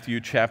of Matthew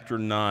chapter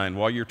 9.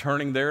 While you're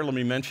turning there, let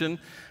me mention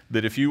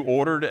that if you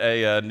ordered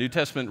a New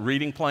Testament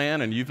reading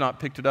plan and you've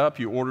not picked it up,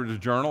 you ordered a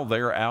journal, they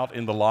are out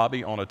in the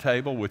lobby on a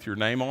table with your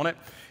name on it.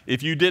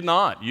 If you did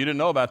not, you didn't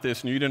know about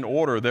this and you didn't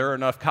order, there are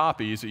enough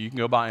copies that you can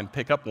go by and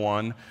pick up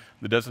one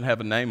that doesn't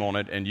have a name on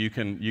it, and you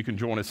can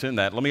join us in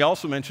that. Let me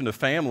also mention to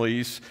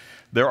families,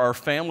 there are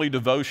family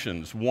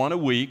devotions, one a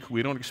week.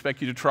 We don't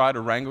expect you to try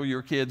to wrangle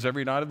your kids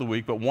every night of the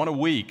week, but one a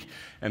week.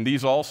 And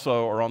these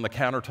also are on the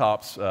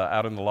countertops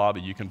out in the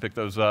lobby. You can pick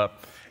those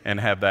up and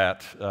have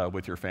that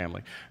with your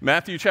family.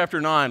 Matthew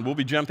chapter 9, we'll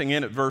be jumping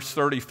in at verse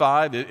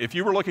 35. If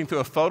you were looking through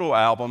a photo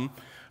album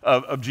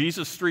of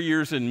Jesus' 3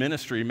 years in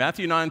ministry,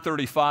 Matthew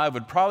 9:35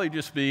 would probably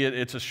just be,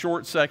 it's a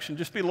short section,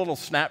 just be a little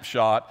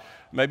snapshot,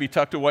 maybe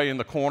tucked away in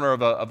the corner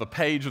of a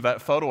page of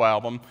that photo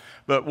album.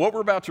 But what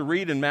we're about to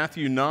read in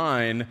Matthew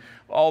 9,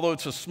 although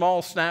it's a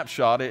small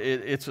snapshot,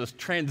 it's a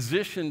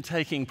transition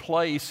taking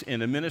place in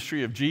the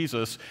ministry of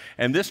Jesus,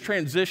 and this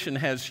transition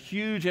has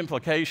huge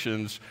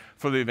implications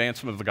for the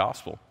advancement of the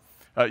gospel.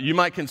 You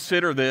might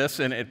consider this,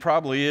 and it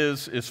probably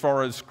is, as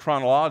far as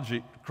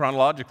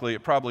chronologically,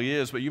 it probably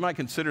is, but you might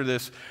consider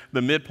this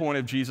the midpoint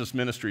of Jesus'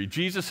 ministry.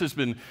 Jesus has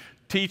been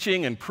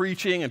teaching and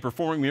preaching and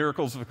performing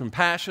miracles of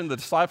compassion. The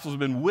disciples have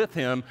been with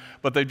him,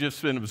 but they've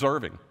just been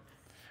observing.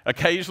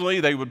 Occasionally,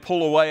 they would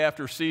pull away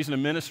after a season of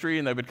ministry,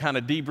 and they would kind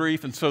of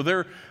debrief, and so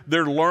they're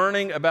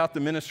learning about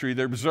the ministry.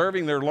 They're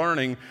observing, they're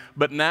learning,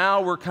 but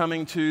now we're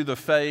coming to the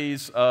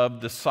phase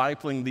of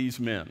discipling these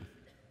men.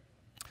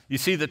 You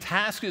see, the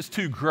task is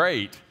too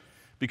great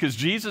because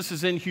Jesus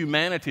is in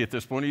humanity at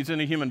this point. He's in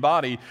a human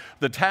body.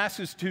 The task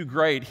is too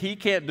great. He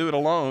can't do it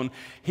alone.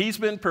 He's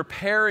been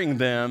preparing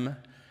them,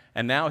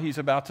 and now he's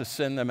about to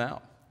send them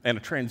out. And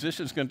a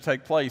transition is going to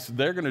take place.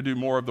 They're going to do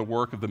more of the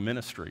work of the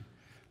ministry.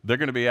 They're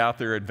going to be out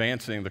there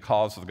advancing the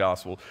cause of the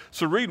gospel.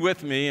 So read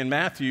with me in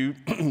Matthew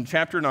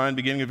chapter 9,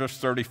 beginning of verse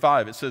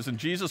 35. It says, "And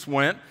Jesus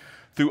went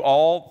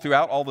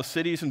throughout all the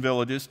cities and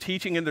villages,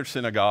 teaching in their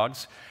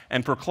synagogues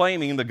and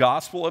proclaiming the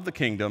gospel of the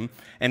kingdom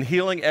and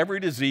healing every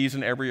disease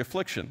and every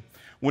affliction.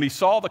 When he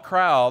saw the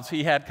crowds,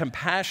 he had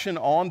compassion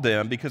on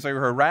them because they were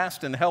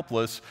harassed and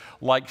helpless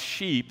like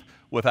sheep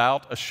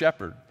without a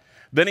shepherd.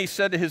 Then he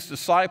said to his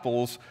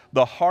disciples,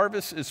 'The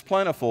harvest is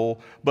plentiful,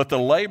 but the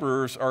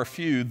laborers are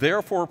few.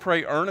 Therefore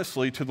pray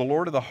earnestly to the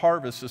Lord of the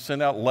harvest to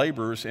send out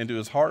laborers into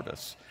his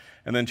harvest.'"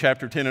 And then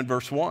chapter 10 and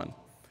verse 1.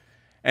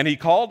 "And he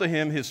called to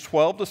him his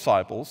 12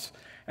 disciples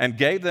and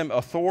gave them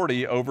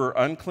authority over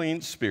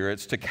unclean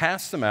spirits to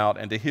cast them out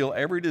and to heal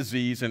every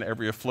disease and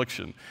every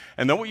affliction."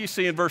 And then what you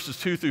see in verses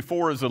 2 through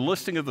 4 is a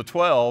listing of the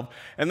 12.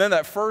 And then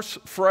that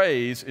first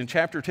phrase in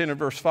chapter 10 and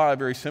verse 5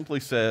 very simply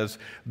says,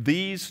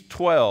 "These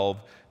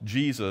 12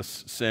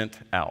 Jesus sent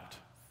out."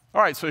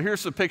 All right, so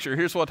here's the picture.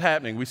 Here's what's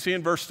happening. We see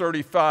in verse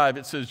 35,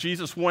 it says,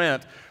 Jesus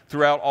went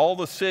throughout all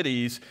the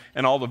cities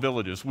and all the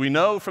villages. We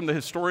know from the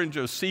historian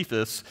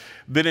Josephus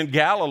that in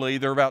Galilee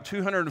there are about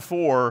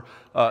 204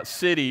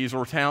 cities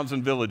or towns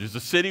and villages.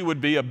 A city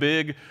would be a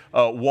big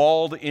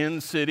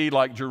walled-in city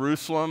like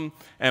Jerusalem,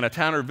 and a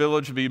town or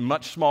village would be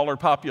much smaller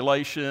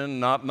population,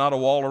 not a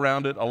wall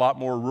around it, a lot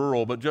more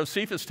rural. But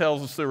Josephus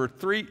tells us there were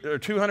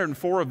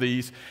 204 of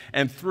these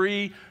and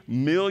 3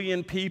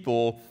 million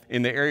people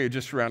in the area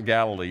just around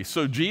Galilee.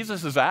 So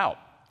Jesus is out.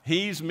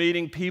 He's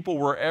meeting people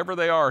wherever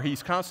they are.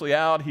 He's constantly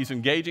out. He's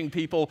engaging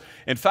people.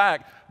 In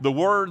fact, the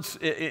words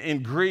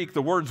in Greek,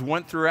 the words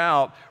 "went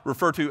throughout"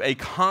 refer to a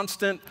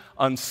constant,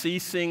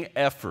 unceasing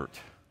effort.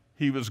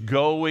 He was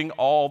going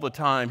all the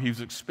time. He was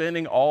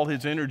expending all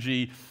his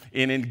energy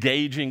in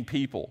engaging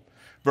people.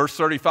 Verse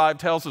 35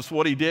 tells us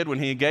what he did when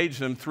he engaged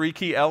them. 3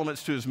 key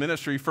elements to his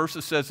ministry. First,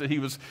 it says that he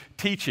was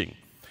teaching.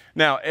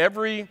 Now,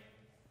 every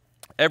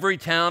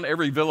town,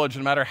 every village,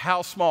 no matter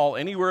how small,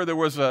 anywhere there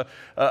was a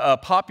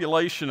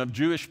population of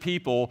Jewish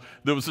people,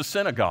 there was a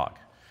synagogue.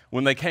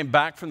 When they came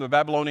back from the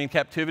Babylonian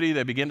captivity,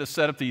 they began to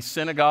set up these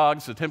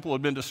synagogues. The temple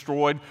had been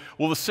destroyed.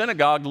 Well, the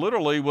synagogue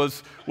literally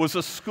was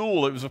a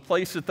school. It was a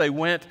place that they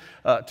went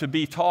to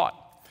be taught.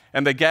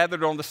 And they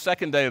gathered on the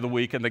 2nd day of the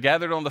week, and they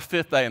gathered on the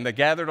 5th day, and they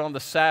gathered on the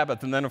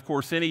Sabbath, and then, of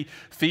course, any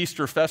feast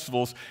or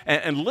festivals.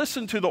 And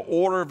listen to the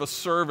order of a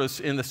service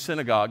in the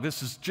synagogue.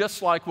 This is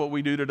just like what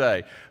we do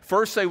today.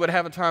 First, they would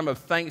have a time of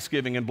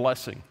thanksgiving and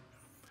blessing,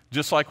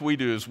 just like we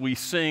do as we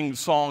sing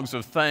songs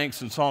of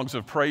thanks and songs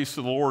of praise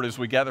to the Lord as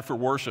we gather for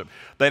worship.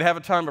 They'd have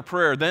a time of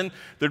prayer. Then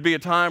there'd be a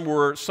time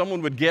where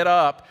someone would get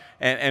up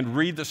and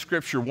read the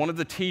Scripture. One of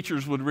the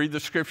teachers would read the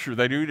Scripture.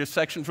 They'd read a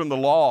section from the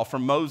law,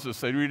 from Moses.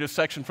 They'd read a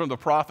section from the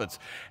prophets.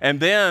 And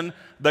then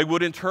they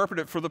would interpret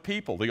it for the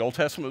people. The Old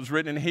Testament was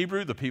written in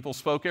Hebrew. The people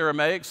spoke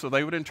Aramaic, so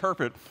they would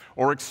interpret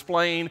or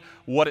explain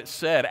what it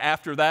said.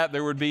 After that,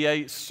 there would be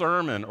a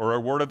sermon or a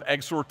word of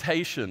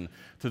exhortation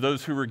to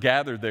those who were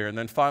gathered there. And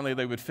then finally,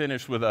 they would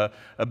finish with a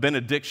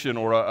benediction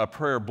or a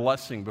prayer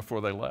blessing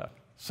before they left.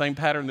 Same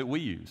pattern that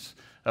we use.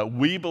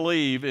 We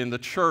believe in the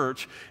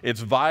church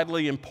it's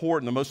vitally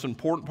important. The most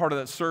important part of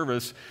that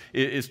service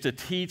is to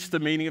teach the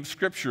meaning of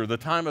Scripture. The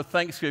time of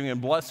thanksgiving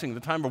and blessing, the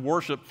time of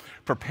worship,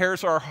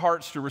 prepares our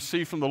hearts to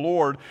receive from the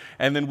Lord,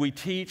 and then we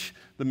teach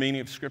the meaning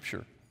of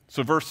Scripture.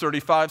 So verse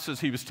 35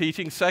 says he was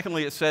teaching.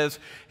 Secondly, it says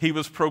he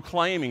was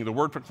proclaiming. The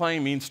word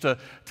proclaim means to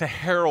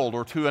herald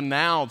or to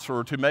announce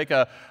or to make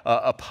a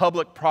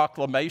public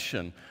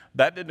proclamation.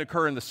 That didn't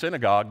occur in the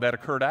synagogue. That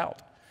occurred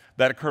out.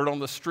 That occurred on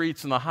the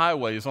streets and the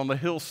highways, on the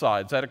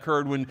hillsides. That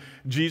occurred when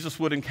Jesus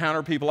would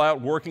encounter people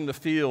out working the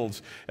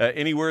fields,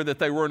 anywhere that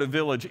they were in a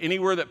village,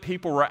 anywhere that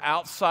people were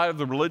outside of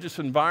the religious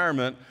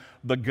environment,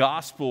 the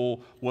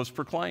gospel was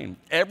proclaimed.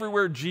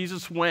 Everywhere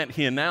Jesus went,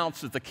 he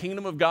announced that the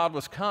kingdom of God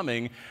was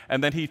coming,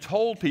 and then he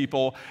told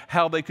people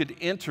how they could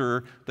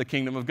enter the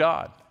kingdom of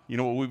God. You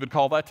know what we would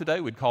call that today?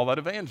 We'd call that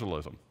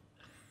evangelism.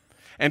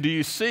 And do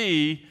you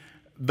see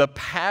the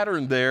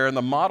pattern there and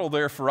the model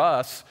there for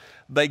us?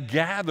 They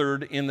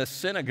gathered in the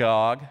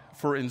synagogue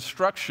for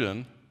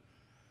instruction,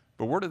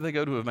 but where did they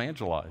go to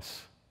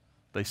evangelize?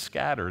 They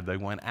scattered, they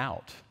went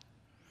out.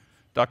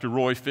 Dr.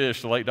 Roy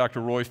Fish, the late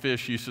Dr. Roy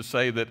Fish, used to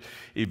say that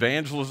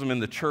evangelism in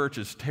the church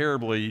is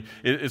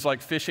it's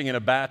like fishing in a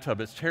bathtub.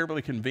 It's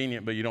terribly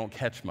convenient, but you don't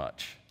catch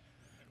much.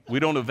 We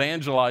don't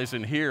evangelize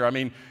in here. I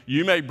mean,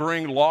 you may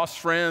bring lost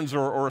friends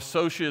or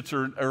associates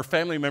or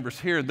family members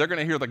here, and they're going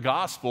to hear the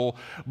gospel,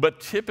 but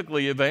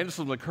typically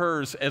evangelism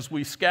occurs as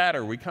we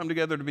scatter. We come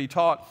together to be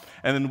taught,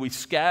 and then we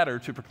scatter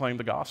to proclaim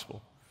the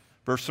gospel.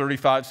 Verse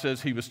 35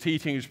 says he was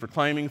teaching, he was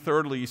proclaiming.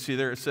 Thirdly, you see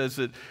there it says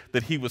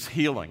that he was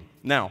healing.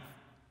 Now,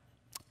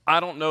 I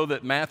don't know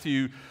that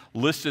Matthew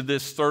listed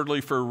this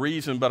thirdly for a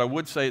reason, but I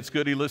would say it's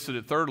good he listed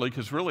it thirdly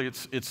because really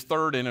it's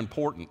third in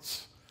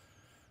importance.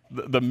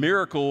 The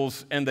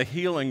miracles and the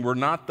healing were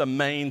not the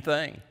main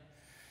thing.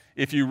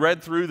 If you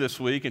read through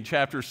this week in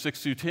chapters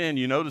 6 through 10,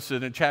 you notice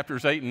that in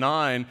chapters 8 and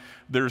 9,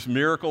 there's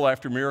miracle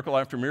after miracle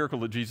after miracle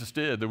that Jesus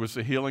did. There was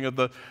the healing of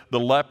the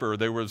leper.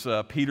 There was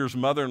Peter's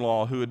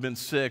mother-in-law who had been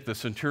sick, the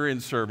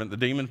centurion's servant, the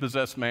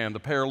demon-possessed man, the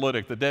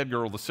paralytic, the dead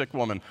girl, the sick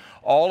woman.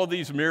 All of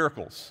these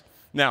miracles.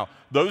 Now,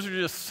 those are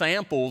just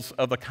samples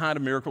of the kind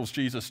of miracles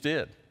Jesus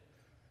did.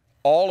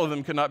 All of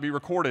them cannot be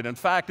recorded. In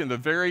fact, in the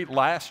very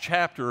last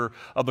chapter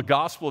of the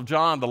Gospel of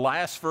John, the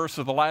last verse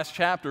of the last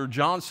chapter,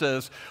 John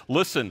says,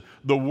 listen,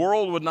 the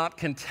world would not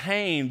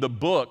contain the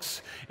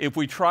books if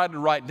we tried to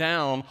write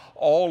down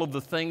all of the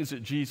things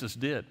that Jesus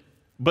did.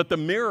 But the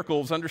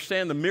miracles,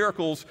 understand, the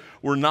miracles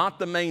were not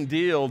the main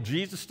deal.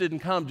 Jesus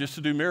didn't come just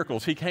to do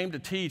miracles. He came to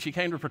teach. He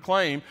came to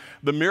proclaim.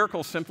 The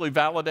miracles simply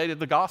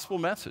validated the gospel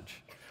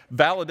message,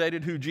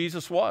 validated who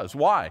Jesus was.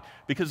 Why?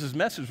 Because his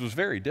message was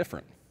very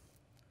different.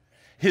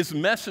 His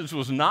message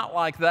was not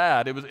like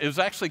that. It was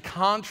actually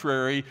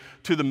contrary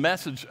to the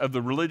message of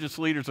the religious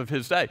leaders of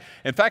his day.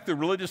 In fact, the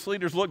religious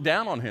leaders looked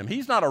down on him.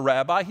 He's not a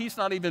rabbi. He's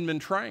not even been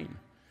trained.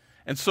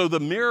 And so the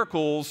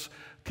miracles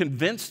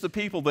convinced the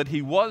people that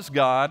he was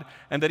God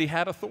and that he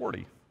had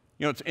authority.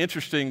 You know, it's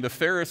interesting, the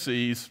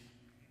Pharisees,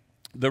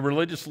 the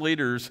religious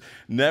leaders,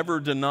 never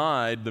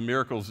denied the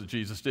miracles that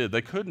Jesus did.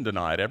 They couldn't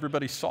deny it.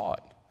 Everybody saw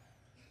it.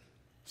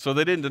 So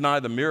they didn't deny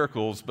the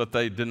miracles, but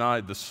they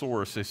denied the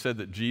source. They said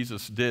that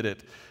Jesus did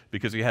it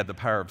because he had the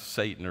power of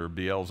Satan or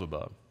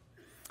Beelzebub.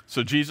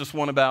 So Jesus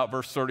went about,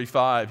 verse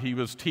 35, he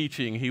was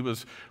teaching, he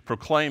was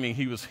proclaiming,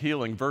 he was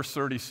healing. Verse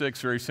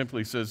 36 very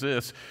simply says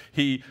this,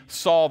 he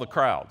saw the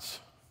crowds.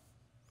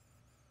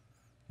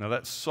 Now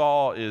that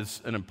saw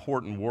is an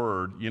important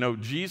word. You know,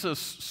 Jesus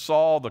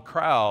saw the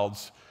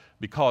crowds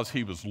because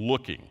he was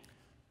looking,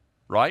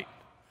 right?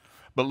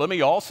 But let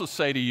me also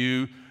say to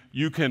you,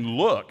 you can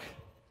look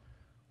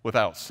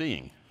without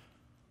seeing.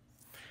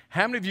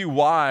 How many of you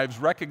wives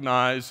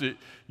recognize that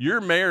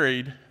you're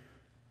married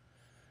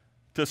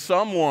to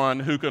someone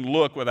who can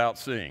look without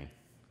seeing?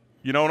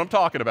 You know what I'm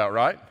talking about,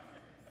 right?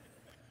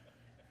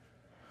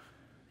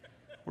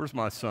 Where's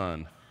my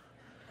son?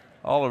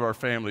 All of our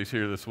family's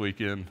here this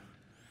weekend.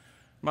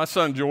 My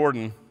son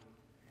Jordan,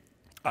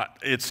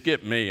 it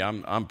skipped me.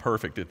 I'm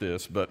perfect at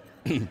this, but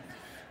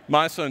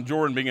my son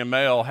Jordan, being a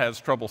male, has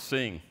trouble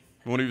seeing.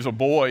 When he was a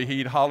boy,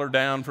 he'd holler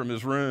down from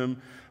his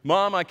room,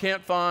 Mom, I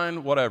can't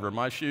find whatever,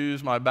 my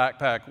shoes, my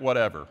backpack,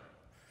 whatever.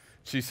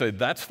 She said,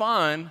 that's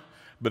fine,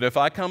 but if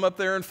I come up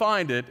there and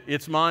find it,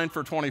 it's mine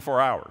for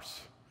 24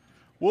 hours.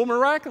 Well,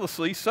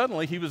 miraculously,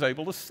 suddenly he was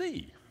able to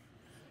see.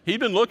 He'd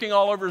been looking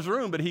all over his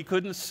room, but he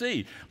couldn't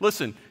see.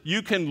 Listen,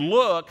 you can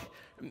look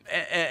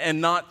and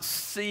not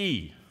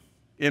see.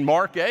 In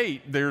Mark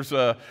 8, there's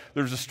a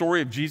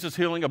story of Jesus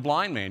healing a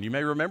blind man. You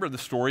may remember the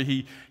story.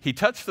 He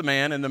touched the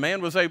man, and the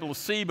man was able to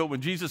see, but when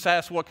Jesus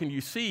asked, what can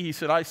you see? He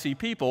said, I see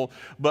people,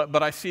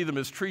 but I see them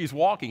as trees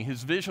walking.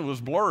 His vision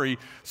was blurry,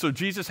 so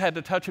Jesus had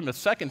to touch him a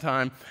second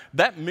time.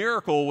 That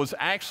miracle was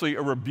actually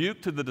a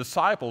rebuke to the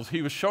disciples.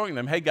 He was showing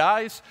them, hey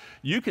guys,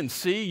 you can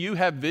see, you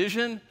have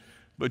vision,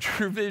 but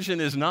your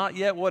vision is not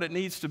yet what it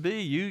needs to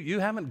be. You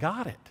haven't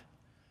got it.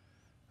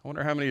 I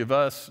wonder how many of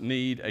us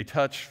need a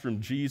touch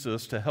from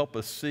Jesus to help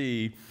us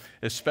see,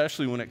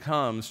 especially when it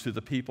comes to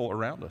the people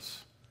around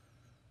us.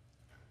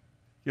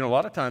 You know, a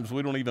lot of times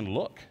we don't even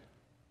look.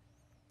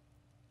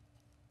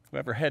 We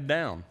have our head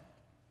down.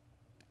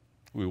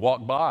 We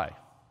walk by.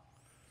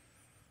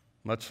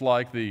 Much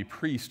like the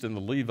priest and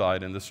the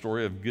Levite in the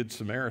story of Good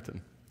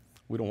Samaritan.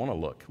 We don't want to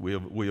look.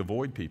 We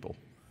avoid people.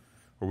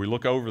 Or we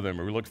look over them,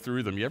 or we look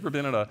through them. You ever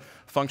been at a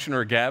function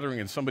or a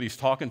gathering and somebody's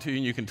talking to you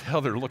and you can tell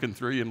they're looking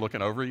through you and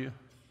looking over you?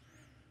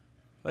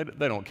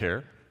 They don't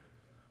care.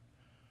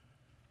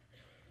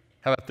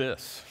 How about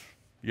this?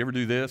 You ever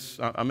do this?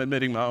 I'm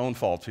admitting my own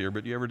faults here,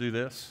 but you ever do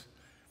this?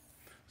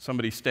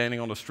 Somebody standing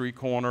on a street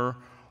corner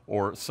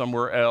or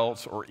somewhere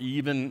else, or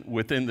even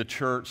within the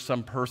church,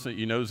 some person that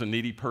you know is a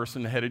needy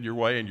person headed your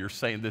way, and you're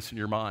saying this in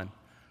your mind.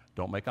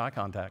 Don't make eye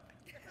contact.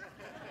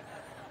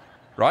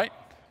 Right?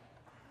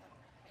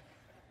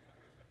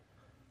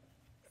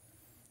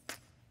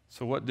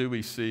 So what do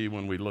we see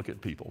when we look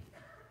at people?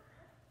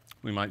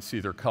 We might see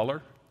their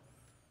color.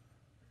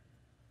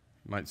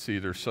 We might see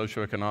their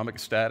socioeconomic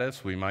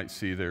status. We might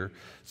see their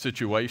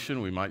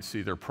situation. We might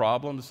see their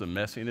problems, the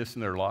messiness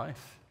in their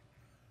life.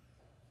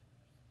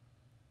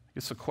 I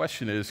guess the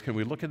question is, can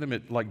we look at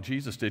them like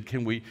Jesus did?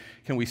 Can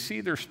we see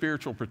their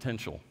spiritual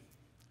potential?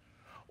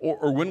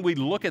 Or when we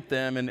look at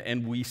them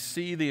and we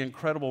see the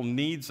incredible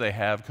needs they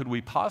have, could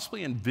we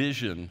possibly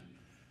envision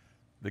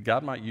that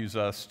God might use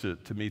us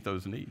to meet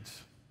those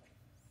needs?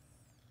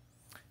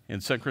 In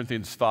 2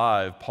 Corinthians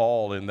 5,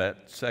 Paul, in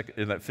that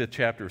fifth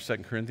chapter of 2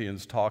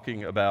 Corinthians,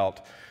 talking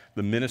about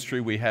the ministry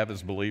we have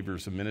as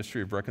believers, the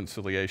ministry of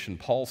reconciliation,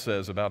 Paul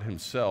says about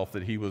himself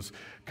that he was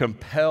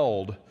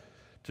compelled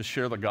to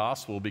share the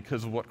gospel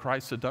because of what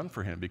Christ had done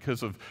for him,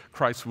 because of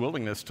Christ's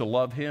willingness to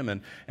love him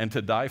and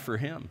to die for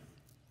him.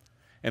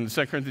 And in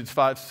 2 Corinthians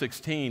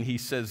 5:16, he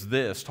says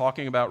this,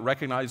 talking about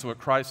recognizing what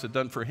Christ had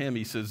done for him,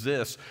 he says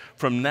this,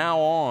 from now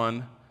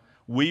on,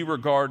 we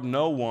regard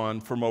no one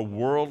from a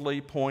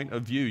worldly point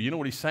of view. You know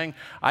what he's saying?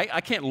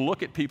 I can't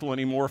look at people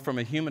anymore from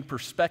a human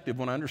perspective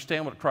when I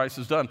understand what Christ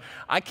has done.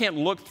 I can't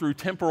look through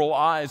temporal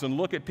eyes and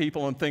look at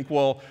people and think,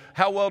 well,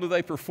 how well do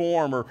they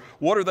perform? Or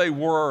what are they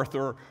worth?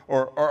 Or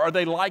are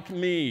they like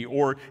me?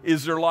 Or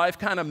is their life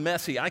kind of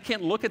messy? I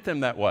can't look at them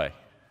that way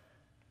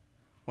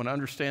when I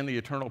understand the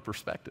eternal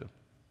perspective.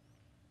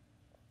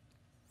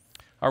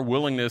 Our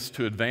willingness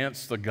to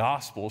advance the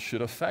gospel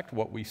should affect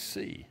what we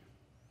see.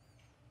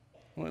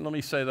 Well, let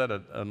me say that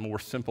a more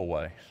simple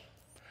way.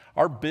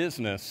 Our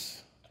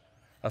business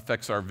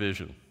affects our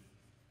vision.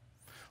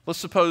 Let's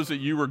suppose that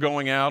you were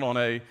going out on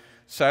a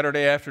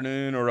Saturday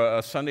afternoon or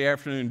a Sunday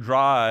afternoon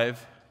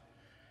drive,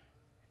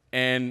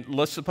 and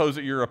let's suppose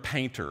that you're a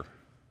painter.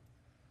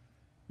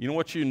 You know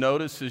what you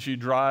notice as you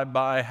drive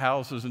by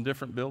houses and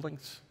different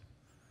buildings?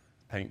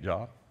 Paint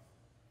job.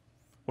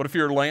 What if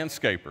you're a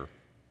landscaper?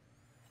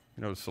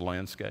 You notice the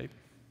landscape.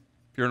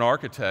 If you're an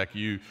architect,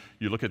 you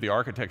look at the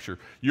architecture.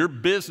 Your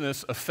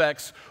business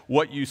affects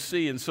what you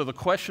see. And so the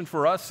question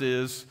for us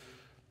is,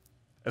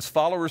 as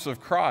followers of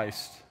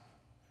Christ,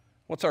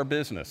 what's our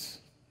business?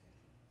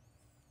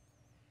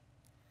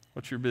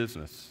 What's your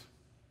business?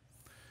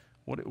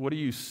 What do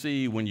you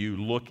see when you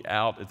look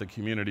out at the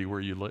community where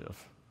you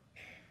live?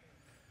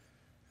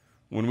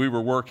 When we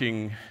were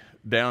working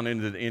down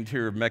into the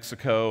interior of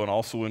Mexico and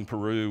also in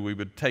Peru, we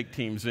would take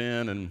teams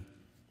in, and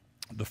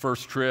the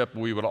first trip,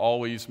 we would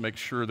always make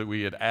sure that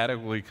we had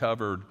adequately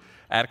covered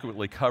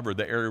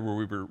the area where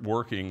we were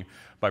working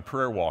by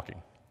prayer walking.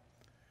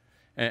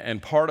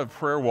 And part of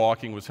prayer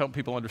walking was help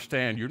people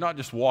understand you're not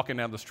just walking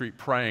down the street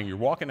praying. You're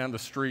walking down the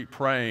street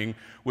praying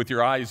with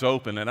your eyes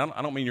open. And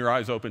I don't mean your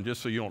eyes open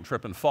just so you don't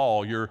trip and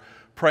fall. You're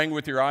praying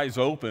with your eyes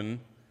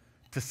open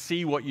to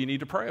see what you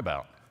need to pray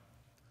about.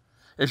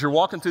 As you're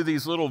walking through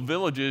these little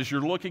villages, you're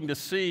looking to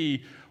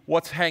see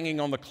what's hanging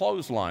on the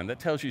clothesline. That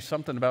tells you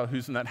something about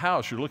who's in that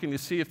house. You're looking to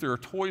see if there are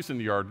toys in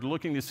the yard. You're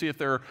looking to see if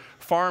there are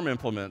farm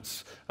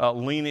implements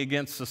leaning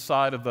against the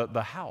side of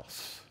the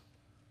house.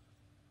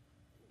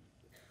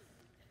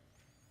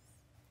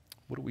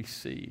 What do we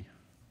see?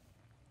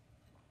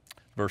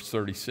 Verse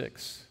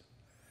 36.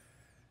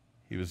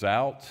 He was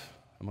out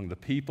among the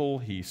people.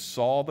 He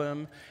saw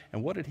them.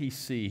 And what did he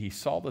see? He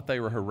saw that they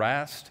were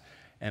harassed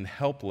and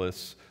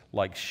helpless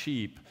like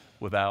sheep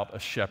without a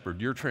shepherd.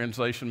 Your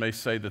translation may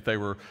say that they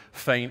were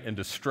faint and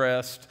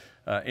distressed.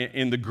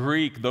 In the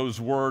Greek,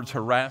 those words,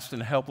 harassed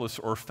and helpless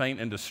or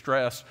faint and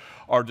distressed,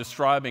 are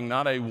describing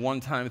not a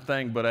one-time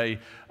thing, but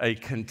a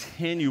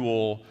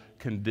continual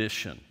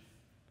condition.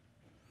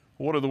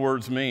 What do the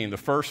words mean? The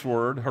first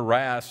word,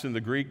 harassed, in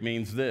the Greek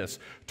means this: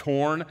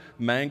 torn,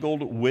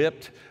 mangled,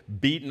 whipped,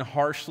 beaten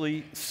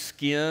harshly,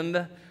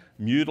 skinned,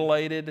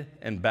 mutilated,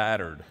 and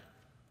battered.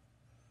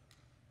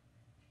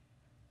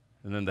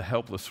 And then the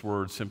helpless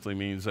word simply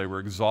means they were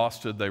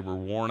exhausted, they were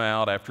worn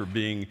out after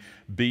being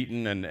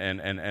beaten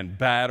and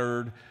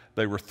battered,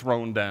 they were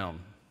thrown down.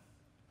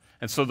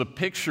 And so the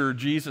picture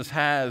Jesus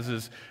has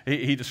is,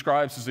 he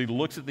describes as he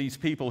looks at these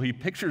people, he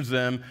pictures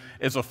them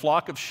as a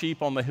flock of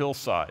sheep on the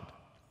hillside.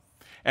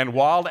 And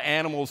wild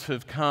animals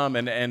have come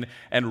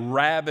and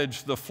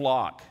ravaged the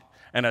flock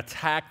and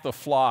attacked the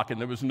flock, and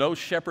there was no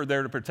shepherd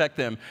there to protect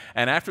them.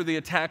 And after the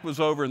attack was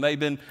over and they've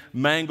been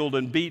mangled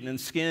and beaten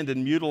and skinned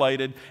and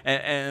mutilated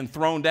and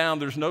thrown down,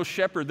 there's no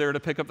shepherd there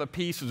to pick up the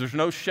pieces. There's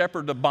no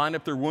shepherd to bind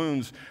up their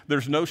wounds.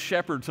 There's no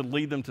shepherd to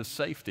lead them to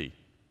safety.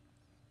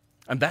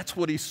 And that's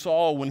what he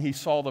saw when he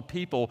saw the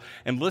people.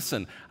 And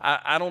listen,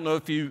 I don't know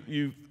if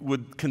you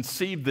would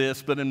conceive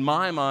this, but in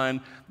my mind,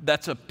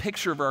 that's a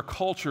picture of our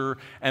culture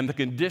and the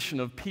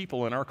condition of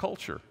people in our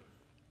culture.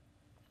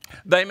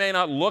 They may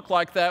not look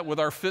like that with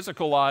our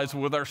physical eyes,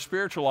 with our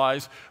spiritual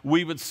eyes.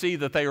 We would see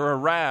that they are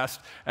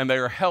harassed and they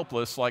are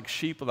helpless like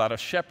sheep without a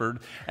shepherd,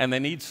 and they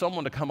need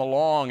someone to come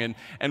along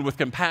and with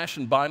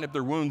compassion bind up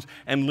their wounds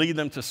and lead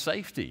them to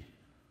safety.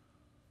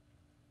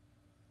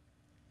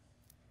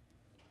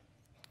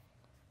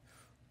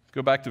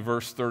 Go back to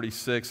verse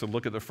 36 and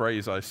look at the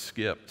phrase I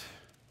skipped.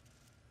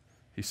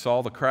 He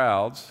saw the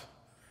crowds.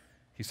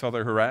 He saw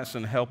they're harassed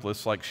and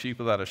helpless like sheep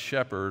without a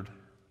shepherd.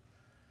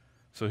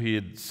 So he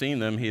had seen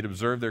them, he had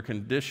observed their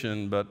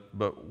condition, but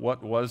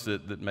what was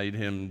it that made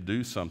him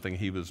do something?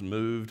 He was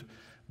moved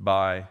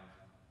by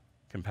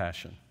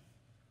compassion.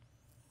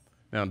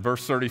 Now in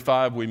verse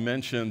 35 we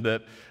mentioned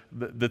that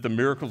the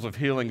miracles of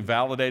healing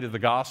validated the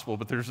gospel,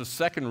 but there's a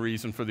second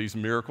reason for these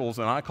miracles,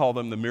 and I call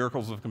them the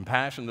miracles of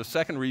compassion. The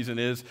second reason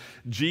is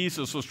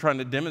Jesus was trying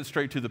to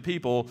demonstrate to the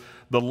people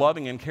the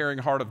loving and caring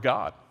heart of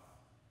God.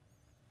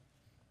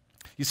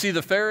 You see,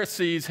 the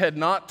Pharisees had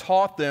not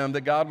taught them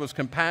that God was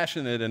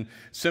compassionate and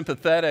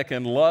sympathetic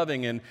and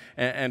loving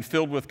and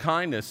filled with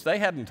kindness. They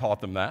hadn't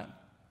taught them that.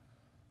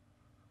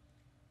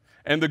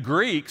 And the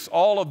Greeks,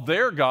 all of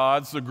their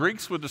gods, the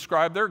Greeks would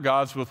describe their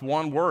gods with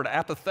one word: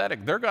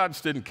 apathetic. Their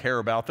gods didn't care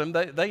about them.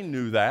 They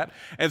knew that.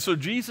 And so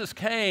Jesus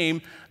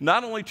came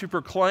not only to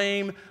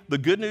proclaim the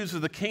good news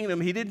of the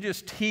kingdom, he didn't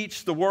just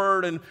teach the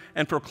word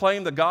and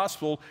proclaim the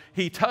gospel.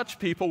 He touched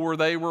people where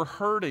they were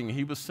hurting.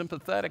 He was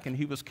sympathetic and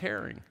he was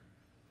caring.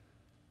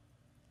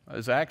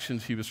 his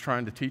actions, he was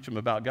trying to teach them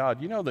about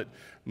God. You know that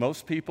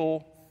most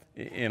people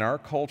in our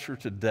culture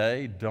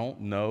today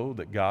don't know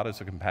that God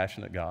is a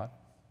compassionate God?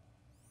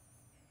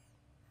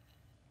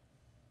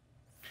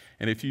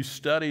 And if you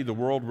study the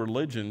world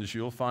religions,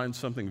 you'll find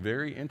something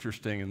very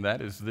interesting, and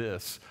that is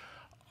this.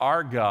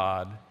 Our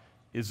God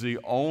is the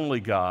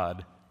only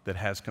God that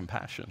has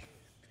compassion.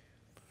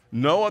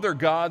 No other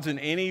gods in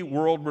any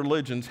world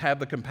religions have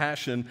the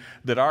compassion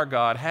that our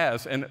God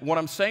has. And what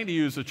I'm saying to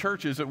you as a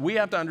church is that we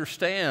have to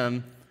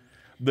understand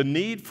the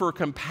need for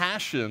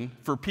compassion,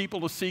 for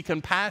people to see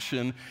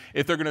compassion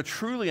if they're going to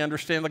truly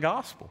understand the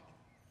gospel.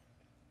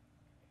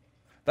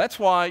 That's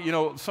why,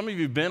 some of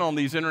you have been on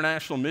these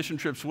international mission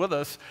trips with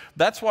us.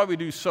 That's why we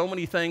do so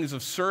many things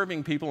of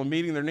serving people and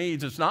meeting their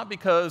needs. It's not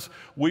because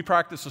we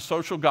practice a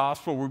social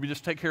gospel where we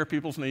just take care of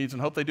people's needs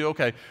and hope they do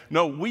okay.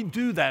 No, we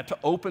do that to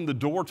open the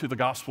door to the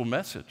gospel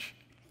message.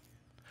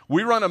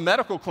 We run a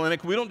medical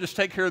clinic. We don't just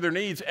take care of their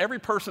needs. Every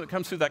person that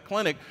comes through that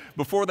clinic,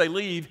 before they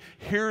leave,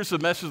 hears the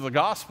message of the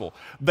gospel.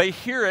 They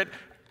hear it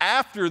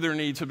after their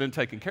needs have been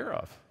taken care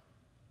of,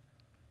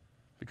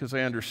 because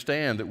they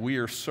understand that we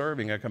are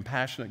serving a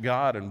compassionate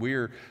God, and we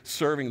are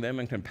serving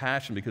them in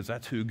compassion because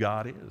that's who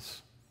God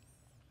is.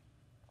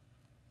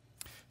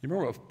 You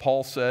remember what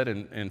Paul said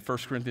in 1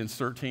 Corinthians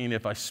 13,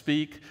 if I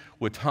speak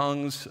with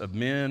tongues of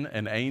men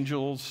and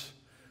angels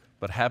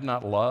but have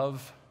not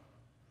love,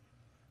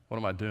 what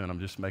am I doing? I'm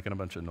just making a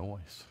bunch of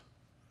noise.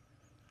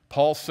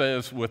 Paul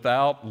says,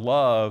 without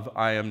love,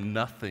 I am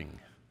nothing.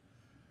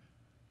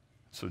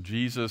 So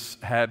Jesus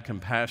had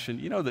compassion.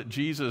 You know that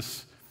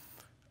Jesus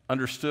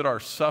understood our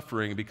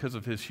suffering because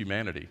of his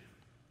humanity.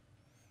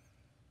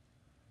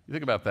 You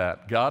think about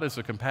that. God is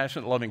a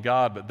compassionate, loving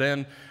God, but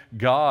then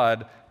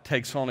God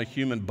takes on a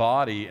human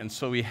body, and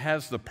so he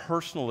has the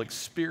personal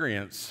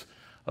experience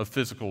of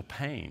physical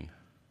pain.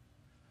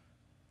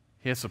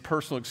 He has the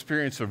personal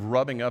experience of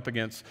rubbing up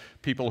against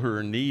people who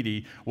are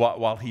needy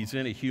while he's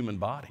in a human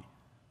body.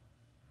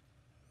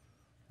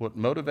 What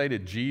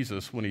motivated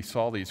Jesus when he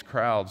saw these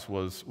crowds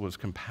was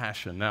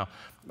compassion. Now,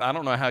 I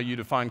don't know how you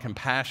define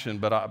compassion,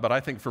 but I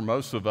think for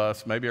most of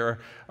us, maybe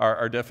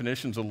our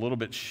definition's a little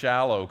bit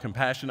shallow.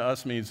 Compassion to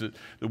us means that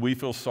we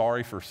feel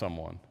sorry for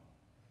someone.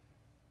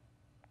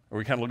 Or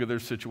we kind of look at their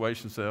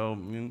situation and say,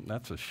 oh,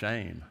 that's a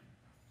shame.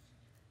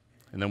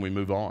 And then we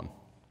move on.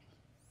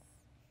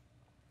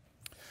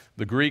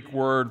 The Greek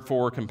word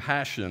for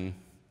compassion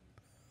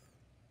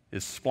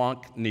is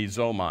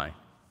splanchnizomai.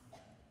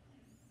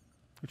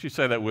 Would you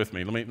say that with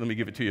me? Let me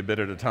give it to you a bit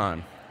at a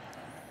time.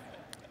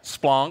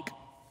 Splank,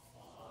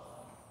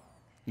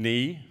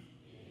 ni,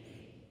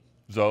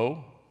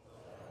 zo,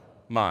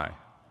 my.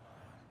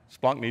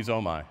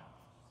 Splanchnizomai.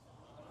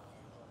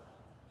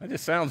 That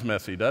just sounds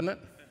messy, doesn't it?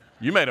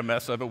 You made a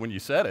mess of it when you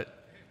said it.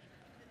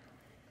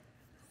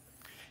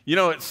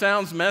 It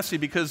sounds messy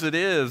because it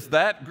is.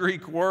 That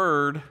Greek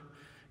word,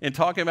 in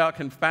talking about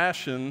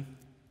compassion,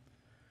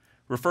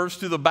 refers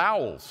to the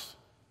bowels.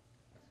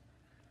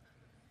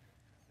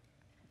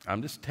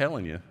 I'm just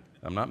telling you.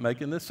 I'm not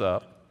making this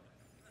up.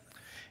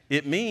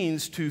 It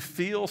means to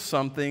feel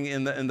something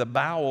in the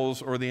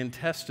bowels or the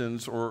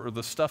intestines or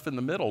the stuff in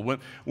the middle.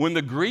 When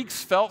the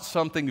Greeks felt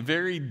something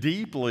very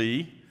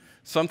deeply,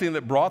 something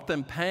that brought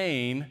them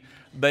pain,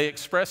 they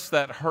expressed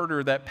that hurt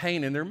or that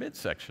pain in their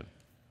midsection.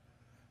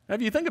 Now,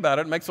 if you think about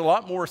it, it makes a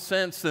lot more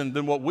sense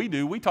than what we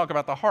do. We talk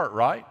about the heart,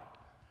 right?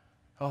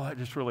 Oh, that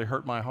just really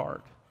hurt my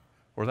heart.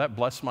 Or that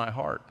blessed my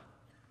heart.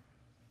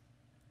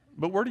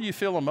 But where do you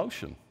feel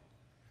emotion?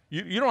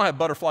 You don't have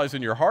butterflies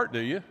in your heart, do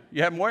you?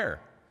 You have them where?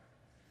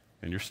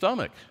 In your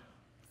stomach.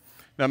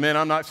 Now, men,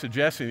 I'm not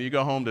suggesting that you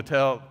go home to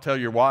tell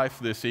your wife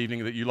this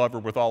evening that you love her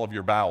with all of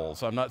your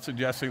bowels. I'm not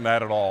suggesting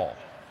that at all.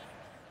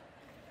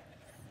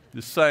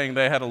 Just saying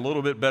they had a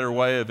little bit better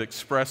way of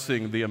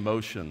expressing the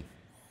emotion.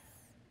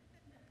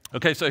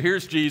 Okay, so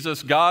here's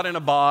Jesus, God in a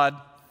bod.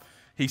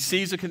 He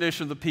sees the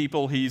condition of the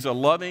people. He's a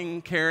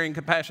loving, caring,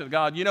 compassionate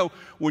God.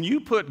 When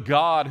you put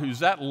God, who's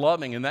that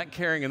loving and that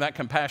caring and that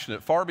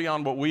compassionate, far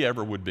beyond what we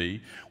ever would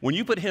be, when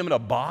you put him in a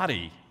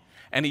body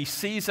and he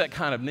sees that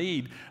kind of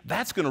need,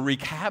 that's going to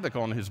wreak havoc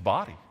on his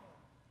body.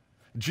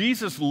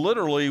 Jesus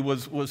literally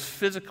was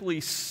physically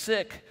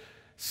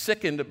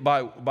sickened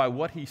by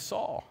what he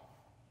saw.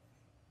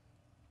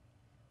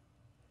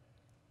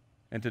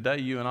 And today,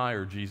 you and I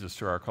are Jesus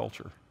to our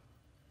culture.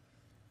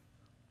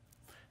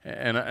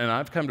 And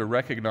I've come to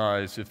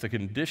recognize if the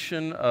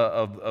condition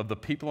of the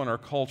people in our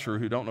culture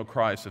who don't know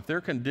Christ, if their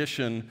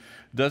condition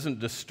doesn't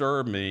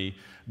disturb me,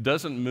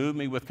 doesn't move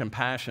me with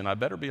compassion, I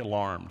better be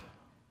alarmed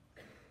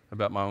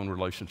about my own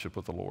relationship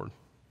with the Lord.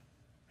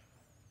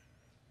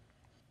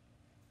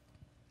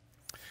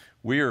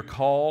 We are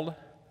called,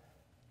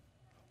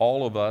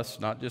 all of us,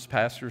 not just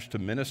pastors, to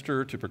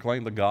minister, to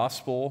proclaim the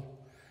gospel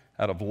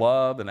out of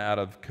love and out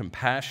of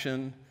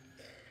compassion.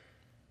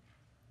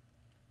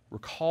 We're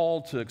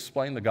called to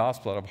explain the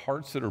gospel out of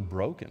hearts that are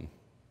broken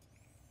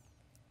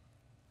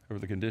over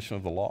the condition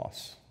of the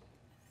lost.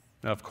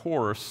 Now, of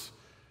course,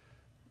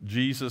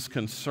 Jesus'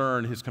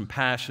 concern, his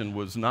compassion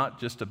was not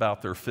just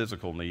about their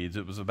physical needs,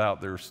 it was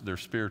about their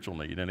spiritual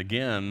need. And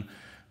again,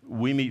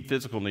 we meet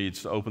physical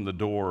needs to open the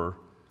door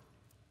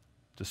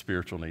to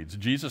spiritual needs.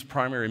 Jesus'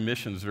 primary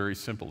mission is very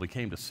simple. He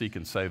came to seek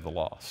and save the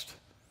lost.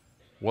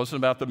 It wasn't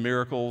about the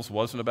miracles,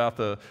 wasn't about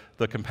the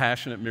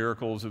compassionate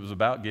miracles. It was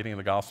about getting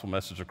the gospel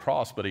message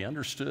across. But he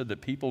understood that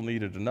people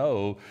needed to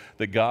know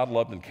that God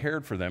loved and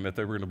cared for them if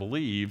they were going to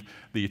believe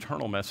the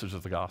eternal message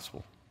of the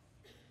gospel.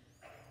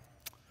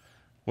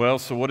 Well,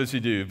 so what does he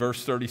do?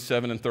 Verse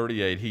 37 and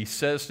 38, he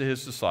says to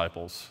his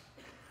disciples,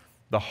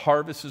 "The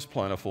harvest is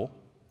plentiful,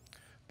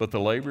 but the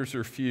laborers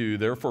are few.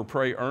 Therefore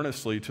pray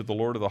earnestly to the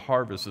Lord of the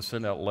harvest to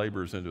send out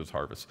laborers into his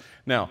harvest."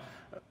 Now,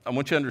 I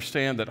want you to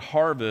understand that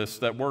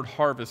harvest, that word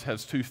harvest,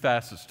 has two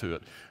facets to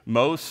it.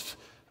 Most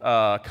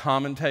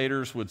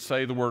commentators would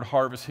say the word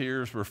harvest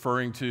here is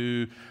referring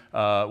to,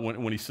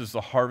 when he says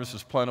the harvest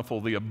is plentiful,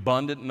 the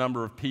abundant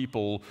number of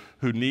people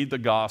who need the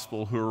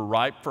gospel, who are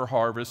ripe for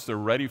harvest, they're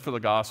ready for the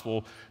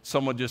gospel.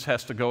 Someone just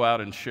has to go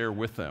out and share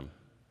with them.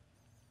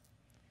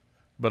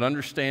 But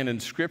understand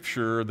in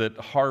Scripture that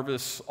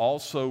harvest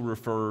also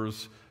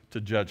refers to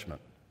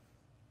judgment.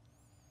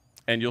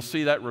 And you'll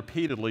see that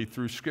repeatedly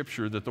through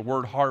Scripture, that the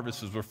word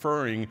harvest is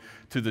referring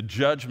to the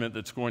judgment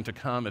that's going to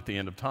come at the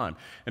end of time.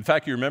 In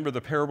fact, you remember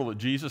the parable that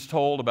Jesus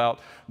told about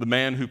the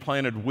man who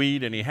planted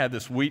wheat, and he had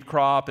this wheat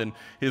crop, and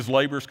his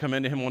laborers come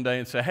into him one day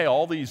and say, "Hey,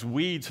 all these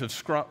weeds have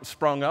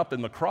sprung up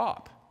in the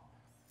crop."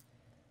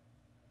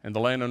 And the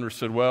landowner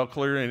said, "Well,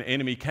 clearly an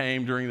enemy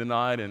came during the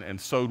night and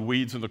sowed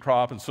weeds in the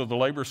crop." And so the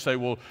laborers say,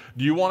 "Well,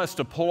 do you want us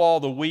to pull all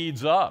the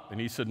weeds up?"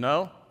 And he said,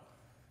 "No.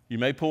 You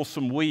may pull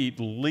some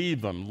wheat,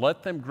 leave them,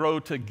 let them grow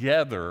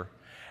together,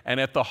 and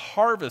at the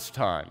harvest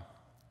time,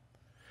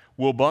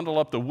 we'll bundle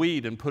up the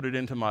wheat and put it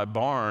into my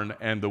barn,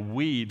 and the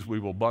weeds we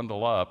will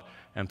bundle up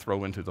and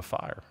throw into the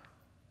fire."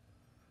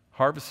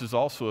 Harvest is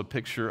also a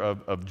picture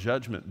of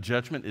judgment.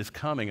 Judgment is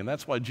coming, and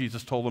that's why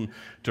Jesus told them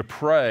to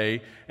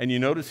pray, and you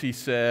notice he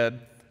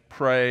said,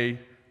 "Pray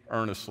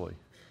earnestly."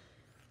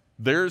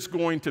 There's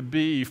going to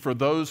be, for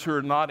those who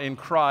are not in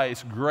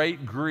Christ,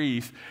 great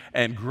grief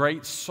and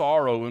great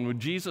sorrow. And when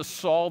Jesus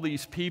saw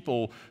these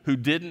people who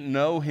didn't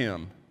know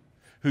him,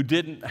 who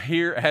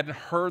hadn't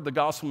heard the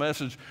gospel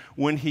message,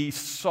 when he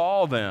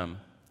saw them,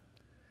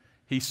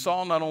 he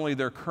saw not only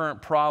their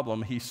current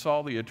problem, he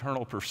saw the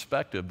eternal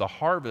perspective. The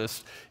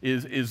harvest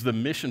is the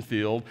mission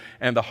field,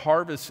 and the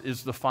harvest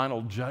is the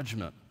final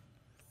judgment.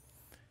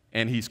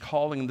 And he's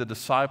calling the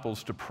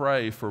disciples to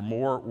pray for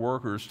more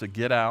workers to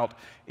get out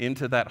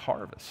into that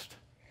harvest.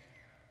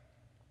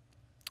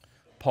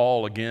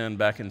 Paul, again,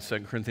 back in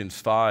 2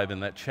 Corinthians 5, in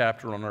that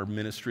chapter on our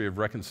ministry of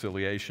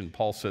reconciliation,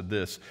 Paul said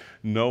this,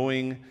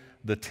 "Knowing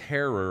the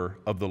terror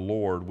of the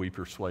Lord, we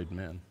persuade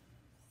men."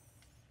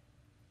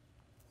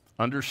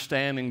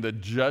 Understanding the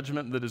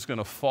judgment that is going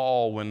to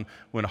fall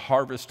when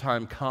harvest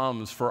time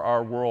comes for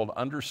our world,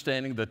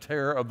 understanding the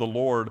terror of the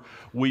Lord,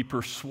 we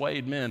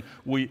persuade men,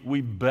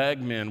 we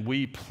beg men,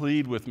 we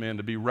plead with men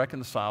to be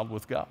reconciled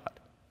with God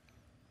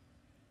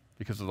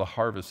because of the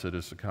harvest that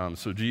is to come.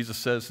 So Jesus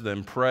says to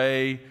them,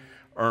 "Pray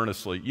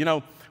earnestly." You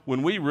know,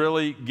 when we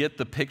really get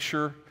the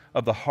picture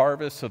of the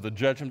harvest, of the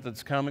judgment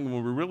that's coming,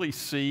 when we really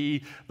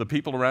see the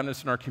people around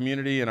us in our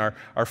community and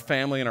our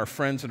family and our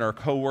friends and our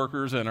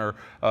coworkers and our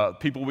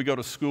people we go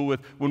to school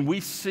with, when we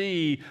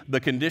see the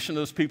condition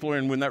those people are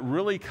in, when that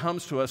really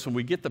comes to us and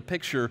we get the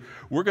picture,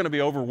 we're going to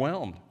be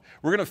overwhelmed.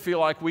 We're going to feel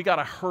like we got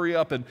to hurry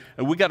up and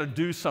we got to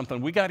do something.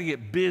 We got to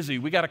get busy.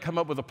 We got to come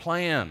up with a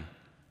plan.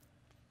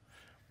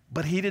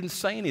 But he didn't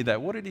say any of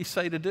that. What did he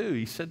say to do?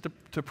 He said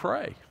to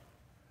pray.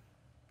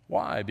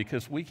 Why?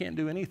 Because we can't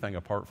do anything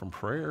apart from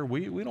prayer.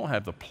 We don't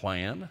have the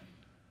plan.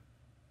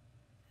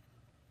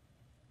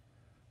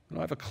 We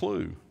don't have a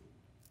clue.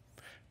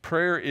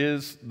 Prayer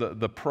is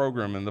the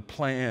program and the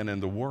plan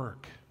and the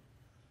work.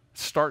 It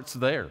starts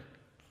there.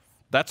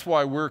 That's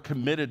why we're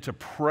committed to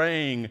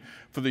praying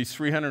for these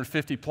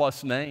 350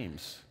 plus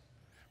names,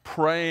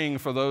 praying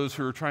for those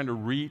who are trying to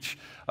reach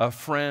a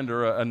friend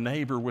or a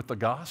neighbor with the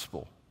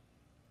gospel.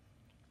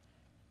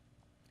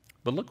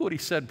 But look what he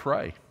said,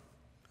 pray.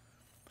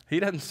 He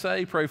doesn't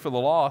say pray for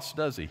the lost,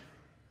 does he? He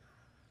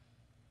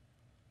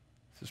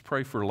says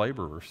pray for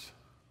laborers.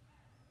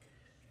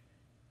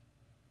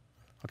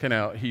 Okay,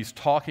 now he's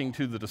talking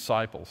to the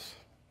disciples.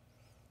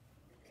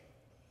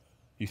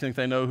 You think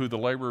they know who the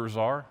laborers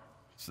are?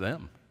 It's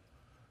them.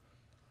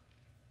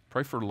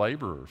 Pray for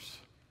laborers.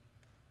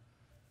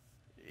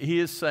 He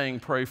is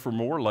saying pray for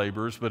more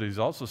laborers, but he's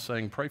also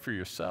saying pray for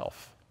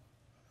yourself.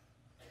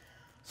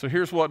 So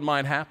here's what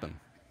might happen.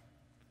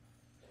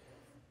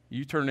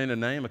 You turned in a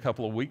name a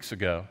couple of weeks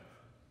ago,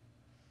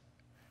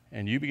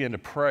 and you began to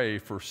pray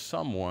for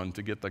someone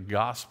to get the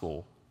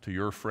gospel to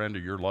your friend or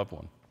your loved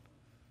one.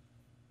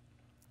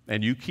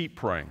 And you keep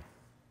praying.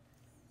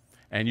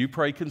 And you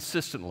pray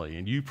consistently,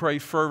 and you pray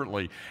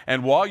fervently.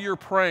 And while you're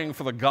praying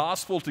for the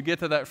gospel to get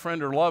to that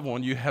friend or loved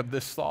one, you have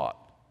this thought.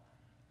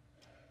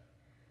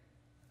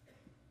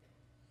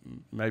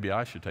 Maybe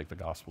I should take the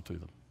gospel to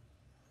them.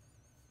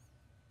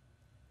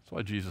 That's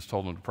why Jesus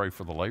told them to pray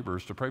for the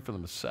laborers, to pray for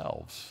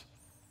themselves,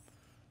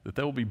 that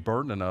they will be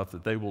burdened enough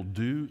that they will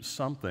do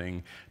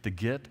something to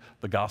get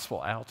the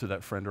gospel out to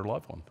that friend or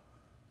loved one.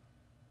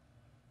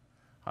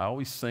 I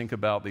always think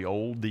about the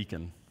old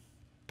deacon.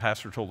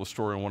 Pastor told a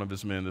story on one of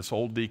his men, this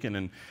old deacon,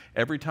 and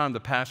every time the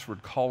pastor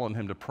would call on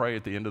him to pray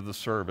at the end of the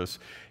service,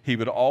 he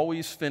would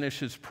always finish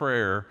his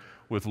prayer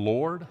with,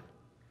 "Lord,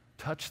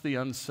 touch the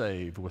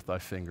unsaved with thy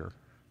finger."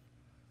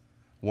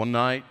 One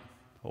night,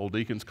 old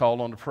deacon's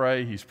called on to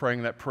pray. He's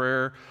praying that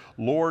prayer,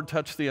 "Lord,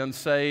 touch the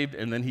unsaved,"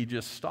 and then he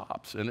just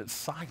stops, and it's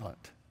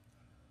silent.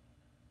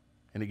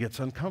 And it gets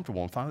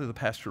uncomfortable. And finally the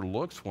pastor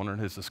looks, wondering,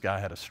 has this guy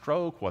had a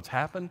stroke? What's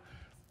happened?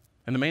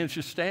 And the man's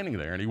just standing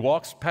there.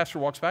 And pastor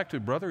walks back to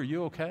him, "Brother, are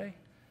you okay?"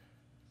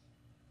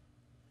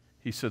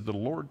 He said, "The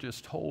Lord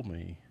just told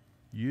me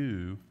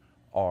you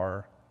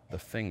are the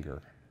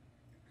finger."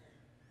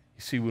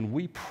 You see, when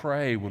we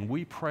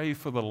pray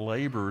for the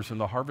laborers in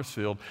the harvest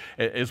field,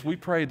 as we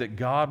pray that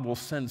God will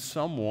send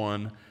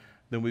someone,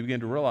 then we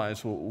begin to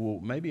realize, well,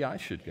 maybe I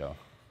should go.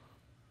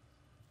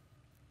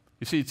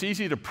 You see, it's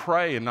easy to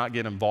pray and not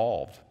get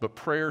involved, but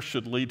prayer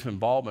should lead to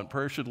involvement.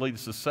 Prayer should lead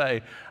us to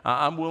say,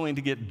 I'm willing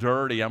to get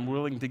dirty. I'm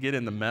willing to get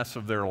in the mess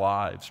of their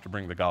lives to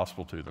bring the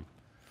gospel to them.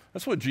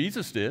 That's what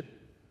Jesus did.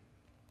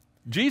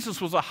 Jesus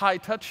was a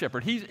high-touch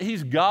shepherd.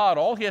 He's God.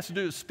 All he has to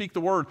do is speak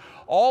the word.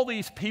 All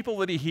these people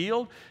that he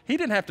healed, he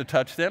didn't have to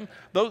touch them.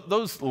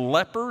 Those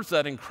lepers,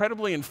 that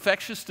incredibly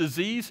infectious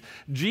disease,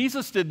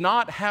 Jesus did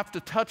not have to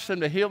touch them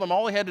to heal them.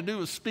 All he had to do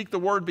was speak the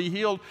word, be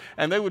healed,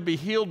 and they would be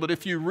healed. But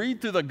if you read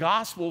through the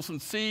Gospels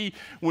and see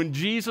when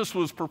Jesus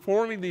was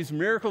performing these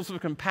miracles of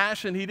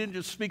compassion, he didn't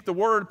just speak the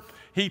word,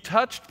 he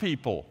touched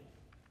people.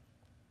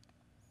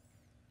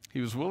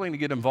 He was willing to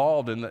get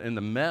involved in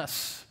the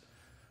mess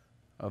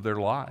of their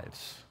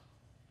lives.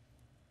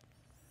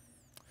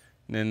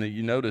 And then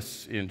you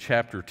notice in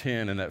chapter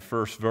 10, in that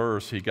first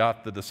verse, he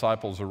got the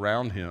disciples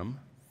around him,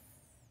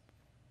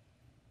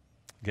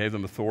 gave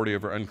them authority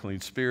over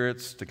unclean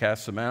spirits, to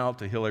cast them out,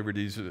 to heal every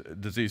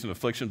disease and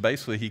affliction.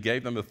 Basically, he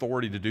gave them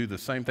authority to do the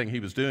same thing he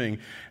was doing.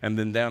 And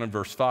then down in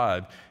verse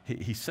 5,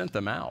 he sent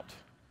them out.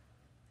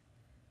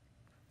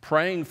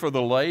 Praying for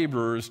the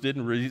laborers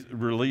didn't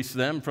release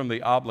them from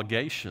the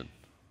obligation.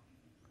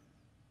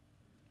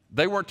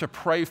 They weren't to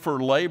pray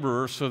for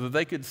laborers so that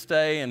they could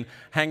stay and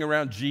hang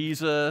around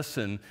Jesus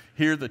and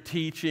hear the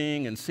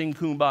teaching and sing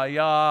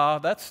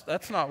Kumbaya.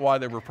 That's not why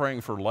they were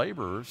praying for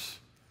laborers,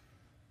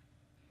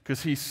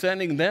 because he's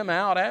sending them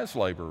out as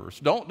laborers.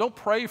 Don't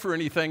pray for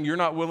anything you're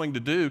not willing to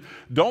do.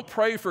 Don't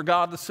pray for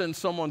God to send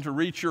someone to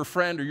reach your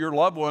friend or your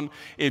loved one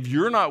if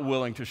you're not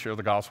willing to share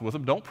the gospel with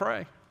them. Don't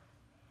pray.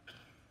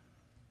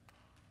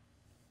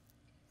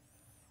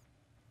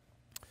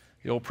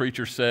 The old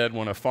preacher said,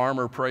 when a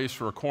farmer prays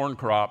for a corn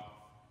crop,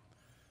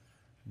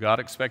 God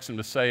expects him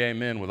to say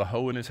amen with a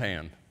hoe in his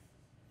hand.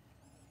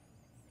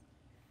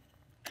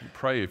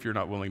 Pray if you're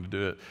not willing to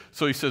do it.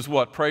 So he says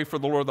what? Pray for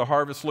the Lord of the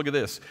harvest. Look at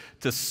this.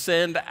 To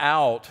send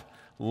out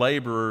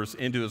laborers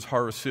into his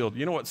harvest field.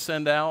 You know what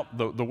send out?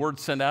 The word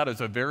send out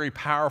is a very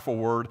powerful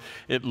word.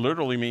 It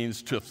literally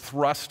means to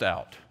thrust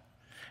out.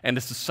 And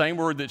it's the same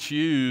word that's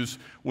used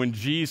when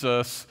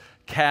Jesus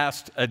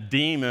cast a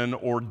demon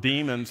or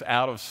demons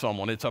out of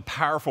someone. It's a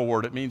powerful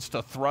word. It means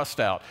to thrust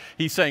out.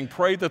 He's saying,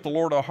 pray that the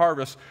Lord of the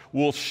harvest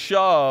will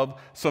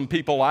shove some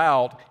people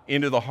out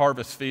into the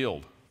harvest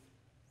field.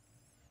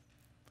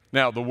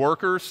 Now, the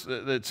workers,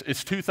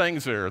 it's two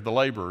things there, the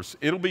laborers.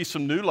 It'll be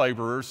some new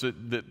laborers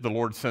that the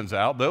Lord sends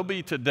out. There'll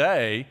be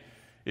today,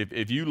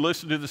 if you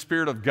listen to the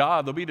Spirit of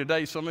God, there'll be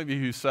today some of you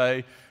who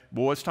say,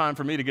 boy, it's time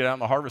for me to get out in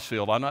the harvest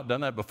field. I've not done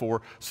that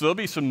before. So there'll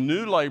be some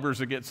new laborers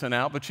that get sent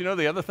out. But you know,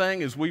 the other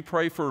thing is we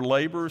pray for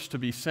laborers to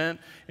be sent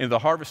in the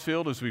harvest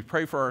field as we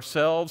pray for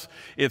ourselves.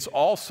 It's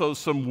also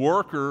some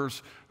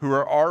workers who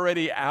are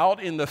already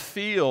out in the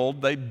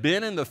field. They've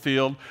been in the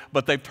field,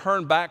 but they've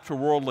turned back to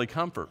worldly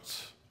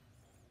comforts.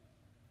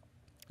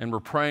 And we're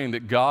praying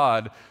that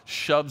God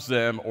shoves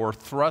them or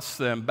thrusts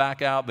them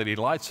back out, that He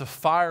lights a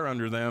fire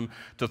under them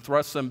to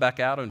thrust them back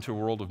out into a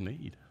world of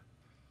need.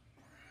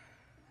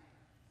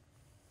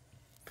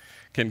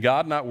 Can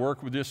God not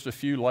work with just a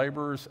few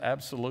laborers?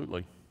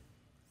 Absolutely.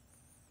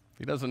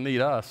 He doesn't need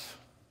us.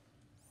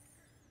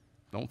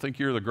 Don't think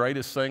you're the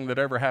greatest thing that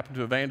ever happened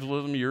to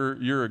evangelism.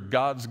 You're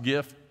God's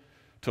gift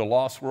to a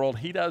lost world.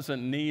 He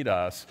doesn't need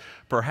us.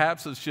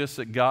 Perhaps it's just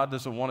that God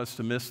doesn't want us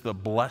to miss the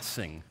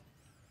blessing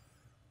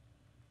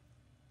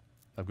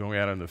of going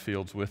out in the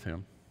fields with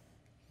Him.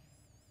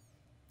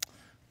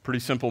 Pretty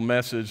simple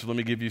message. Let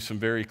me give you some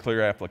very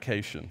clear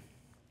application.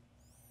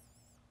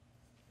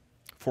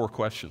 4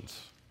 questions.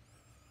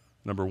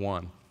 Number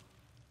 1,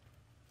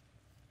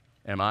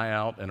 am I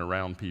out and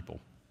around people?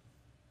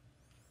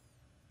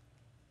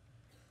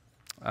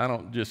 I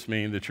don't just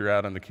mean that you're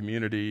out in the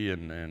community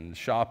and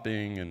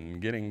shopping and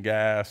getting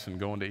gas and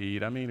going to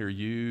eat. I mean, are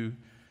you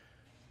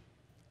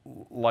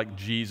like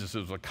Jesus? It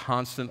was a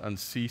constant,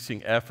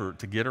 unceasing effort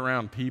to get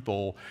around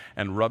people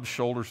and rub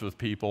shoulders with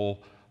people,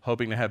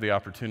 hoping to have the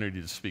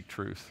opportunity to speak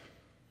truth.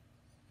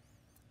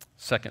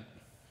 Second,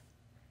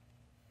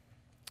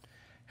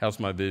 How's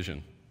my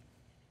vision?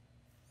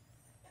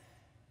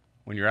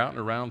 When you're out and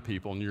around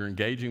people and you're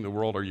engaging the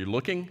world, are you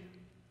looking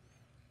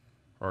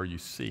or are you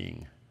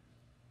seeing?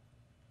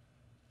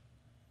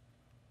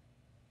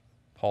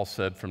 Paul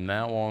said, from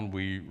now on,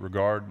 we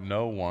regard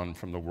no one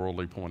from the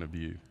worldly point of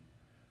view.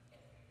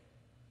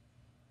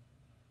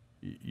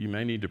 You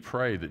may need to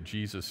pray that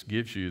Jesus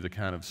gives you the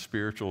kind of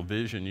spiritual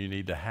vision you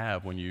need to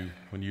have when you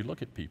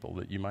look at people,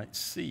 that you might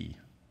see.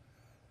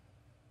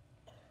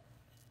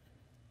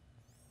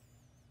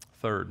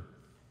 Third,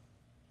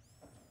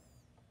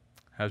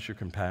 how's your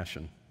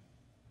compassion?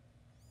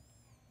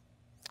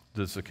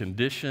 Does the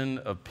condition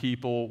of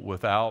people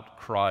without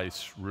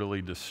Christ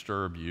really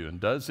disturb you? And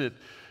does it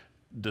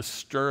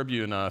disturb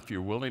you enough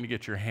you're willing to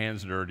get your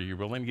hands dirty, you're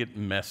willing to get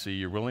messy,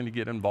 you're willing to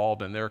get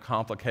involved in their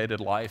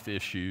complicated life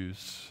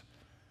issues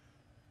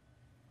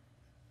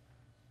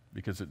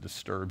because it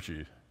disturbs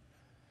you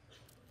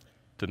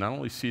to not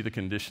only see the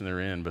condition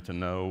they're in, but to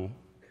know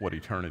what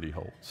eternity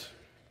holds?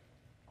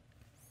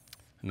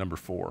 Number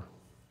 4,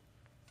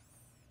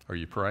 are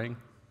you praying?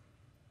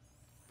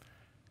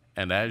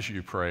 And as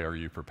you pray, are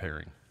you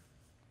preparing?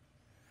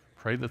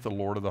 Pray that the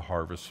Lord of the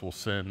harvest will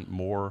send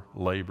more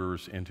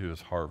laborers into his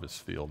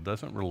harvest field.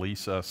 Doesn't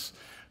release us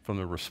from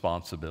the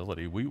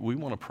responsibility. We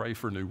want to pray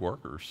for new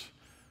workers.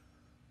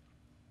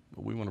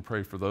 We want to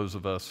pray for those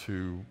of us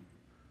who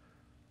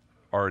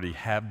already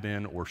have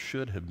been or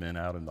should have been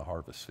out in the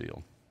harvest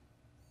field.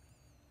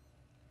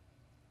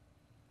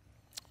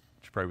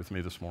 Would you pray with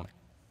me this morning?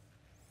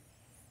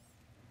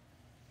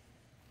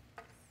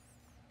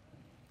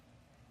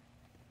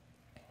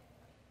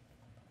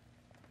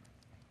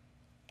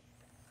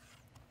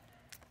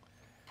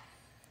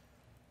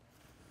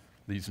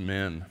 These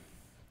men,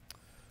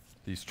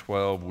 these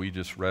 12 we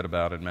just read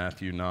about in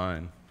Matthew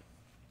 9,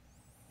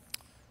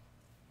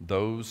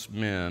 those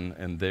men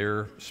and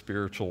their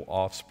spiritual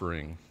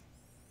offspring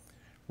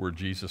were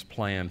Jesus'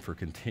 plan for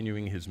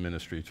continuing his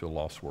ministry to a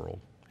lost world.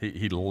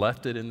 He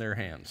left it in their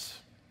hands.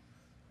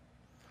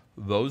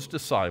 Those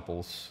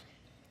disciples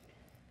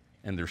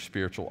and their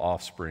spiritual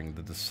offspring,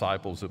 the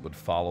disciples that would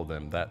follow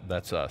them,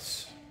 that's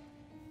us.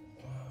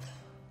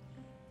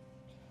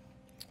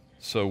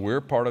 So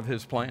we're part of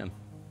his plan.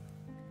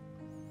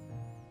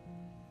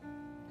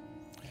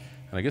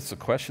 And I guess the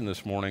question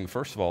this morning,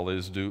 first of all,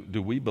 is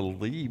do we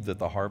believe that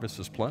the harvest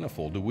is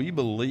plentiful? Do we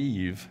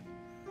believe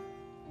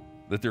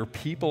that there are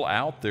people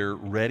out there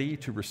ready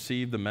to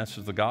receive the message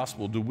of the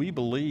gospel? Do we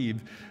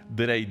believe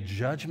that a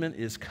judgment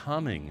is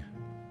coming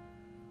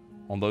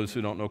on those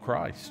who don't know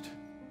Christ?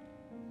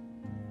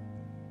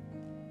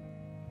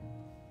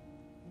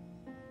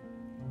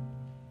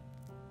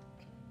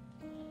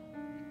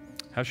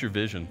 How's your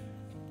vision?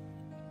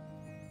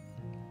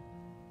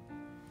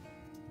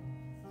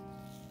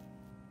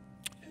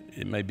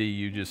 It may be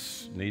you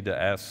just need to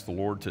ask the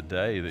Lord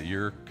today that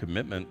your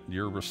commitment,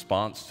 your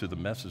response to the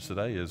message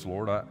today is,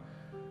 Lord, I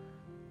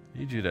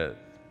need you to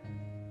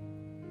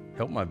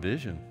help my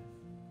vision.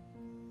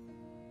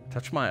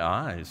 Touch my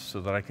eyes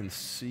so that I can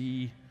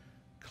see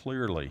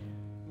clearly.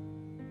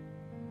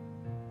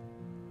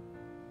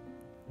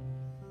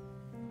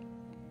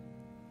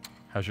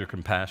 How's your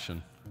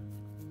compassion?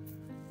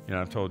 You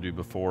know, I told you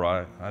before,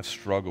 I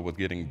struggle with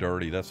getting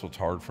dirty. That's what's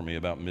hard for me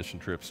about mission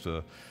trips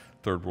to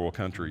third world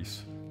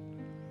countries.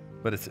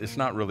 But it's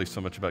not really so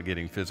much about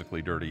getting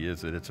physically dirty,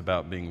 is it? It's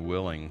about being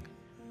willing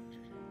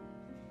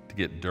to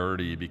get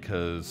dirty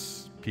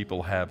because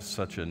people have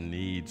such a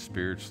need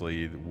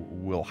spiritually.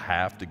 We'll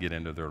have to get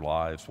into their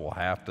lives. We'll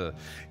have to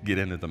get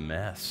into the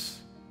mess.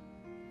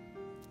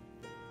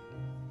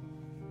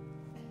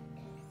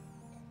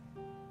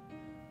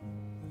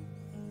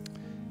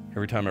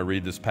 Every time I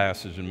read this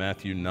passage in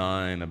Matthew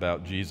 9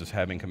 about Jesus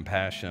having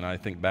compassion, I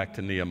think back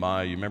to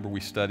Nehemiah. You remember we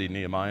studied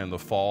Nehemiah in the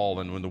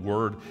fall, and when the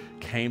word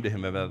came to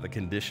him about the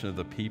condition of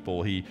the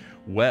people, he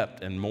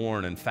wept and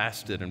mourned and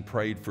fasted and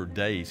prayed for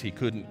days. He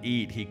couldn't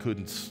eat, he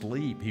couldn't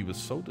sleep. He was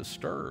so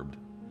disturbed.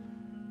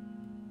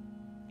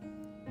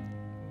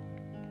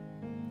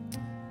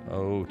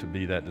 Oh, to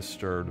be that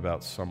disturbed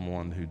about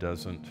someone who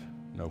doesn't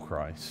know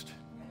Christ.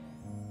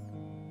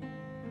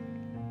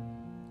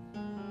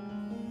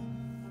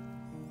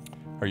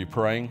 Are you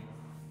praying?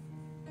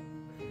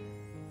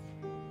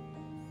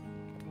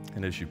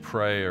 And as you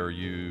pray, are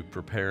you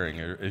preparing?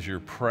 As you're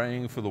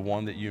praying for the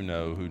one that you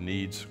know who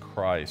needs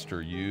Christ,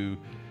 are you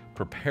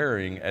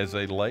preparing as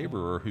a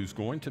laborer who's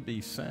going to be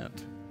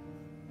sent?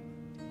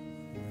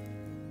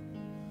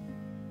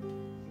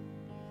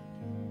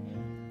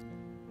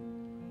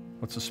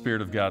 What's the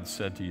Spirit of God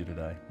said to you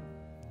today?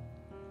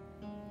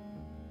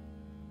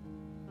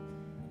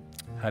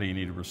 How do you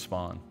need to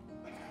respond?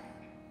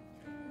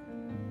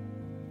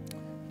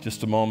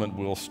 Just a moment,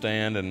 we'll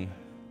stand and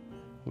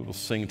we will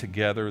sing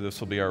together. This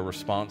will be our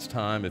response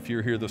time. If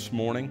you're here this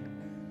morning,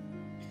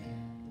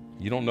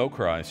 you don't know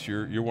Christ.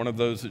 You're one of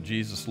those that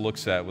Jesus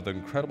looks at with an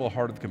incredible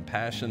heart of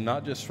compassion,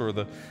 not just for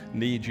the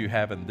needs you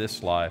have in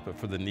this life, but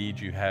for the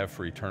needs you have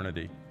for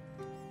eternity.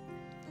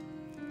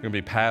 There are going to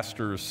be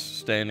pastors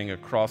standing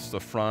across the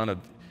front of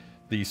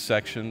these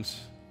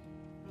sections.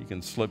 You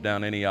can slip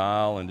down any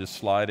aisle and just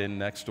slide in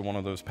next to one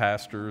of those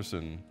pastors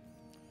and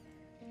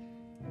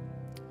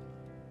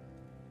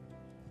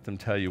let them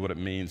tell you what it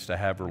means to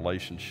have a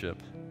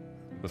relationship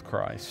with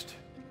Christ.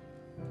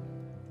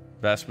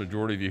 The vast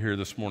majority of you here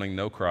this morning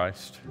know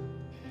Christ.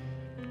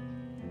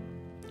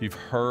 You've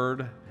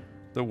heard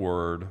the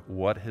word.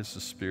 What has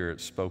the Spirit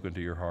spoken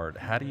to your heart?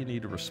 How do you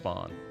need to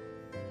respond?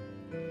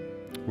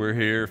 We're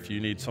here if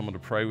you need someone to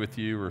pray with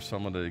you or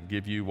someone to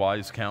give you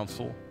wise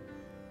counsel.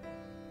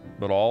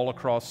 But all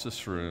across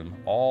this room,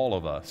 all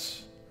of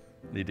us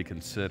need to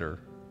consider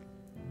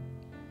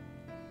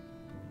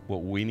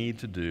what we need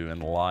to do in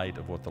light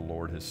of what the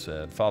Lord has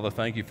said. Father,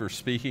 thank you for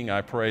speaking.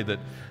 I pray that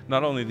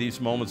not only these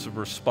moments of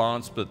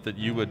response, but that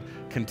you would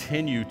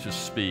continue to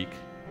speak,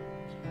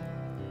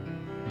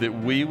 that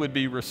we would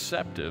be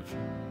receptive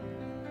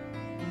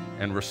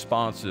and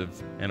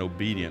responsive and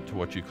obedient to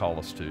what you call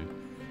us to.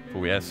 For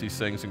we ask these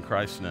things in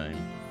Christ's name.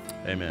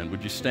 Amen.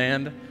 Would you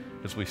stand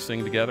as we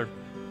sing together?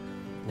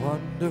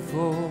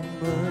 Wonderful,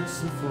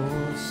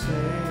 merciful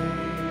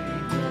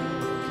Savior,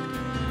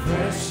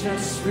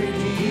 precious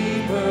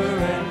Redeemer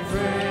and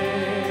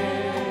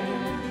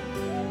friend,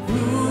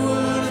 who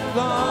would have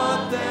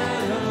thought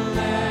that a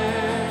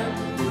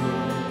lamb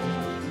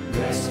would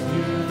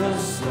rescue the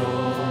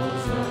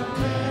souls of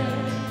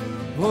men?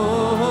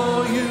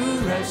 Oh,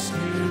 you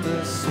rescue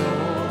the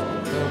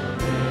souls of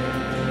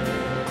men.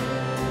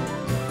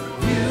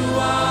 You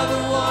are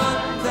the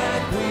one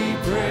that we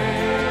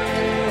praise.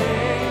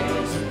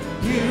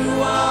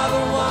 You are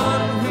the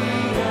one we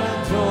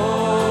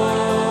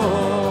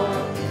adore.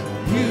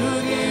 You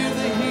give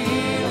the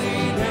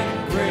healing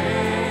and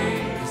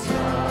grace.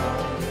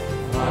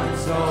 Our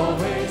hearts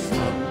always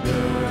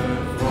hunger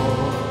for.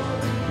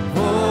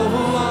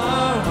 Oh,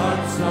 our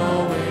hearts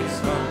always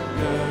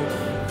hunger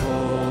for.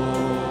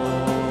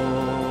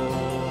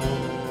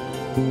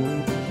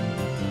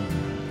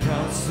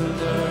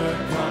 Counselor,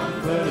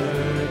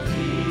 Comforter,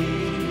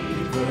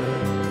 Keeper,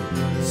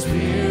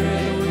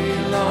 Spirit we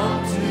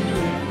long to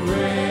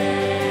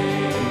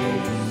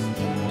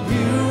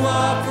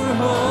offer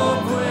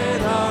hope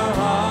when our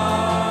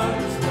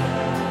hearts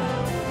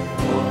lie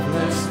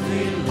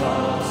hopelessly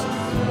lost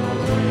the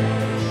way.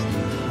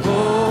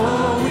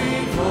 Oh, we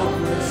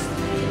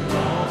hopelessly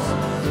lost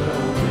the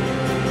way.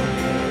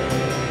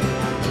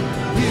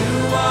 You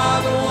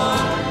are the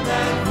one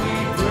that we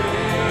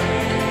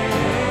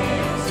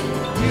praise.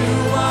 You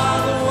are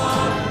the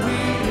one we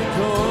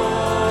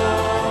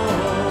adore.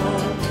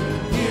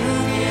 You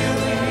give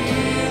the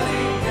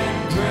healing and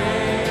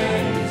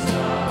grace.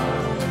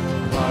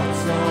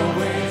 Hearts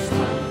always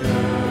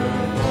hunger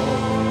for.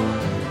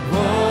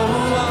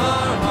 Oh,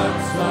 our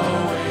hearts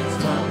always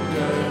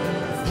hunger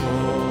for.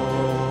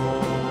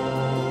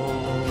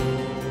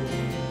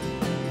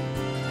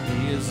 He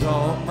is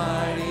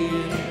Almighty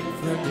and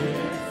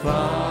infinite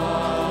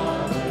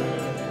Father,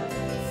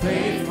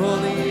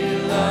 faithfully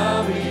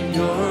loving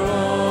your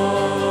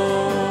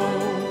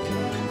own.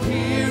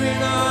 Here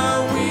in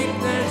our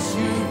weakness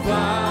you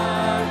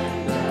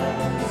find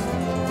us,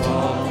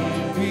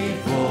 falling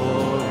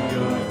before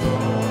your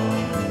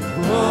throne.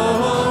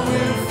 Oh,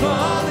 we're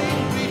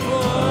falling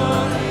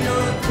before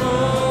your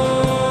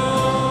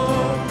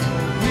throne.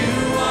 You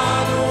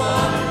are the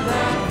one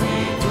that we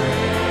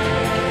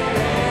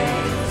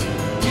praise.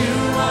 You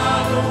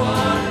are the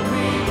one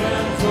we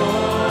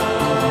adore.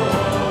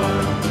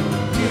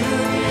 You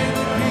give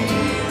the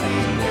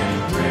healing and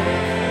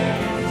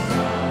grace.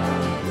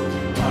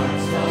 Our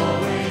hearts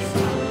always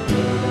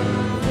hunger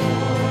for.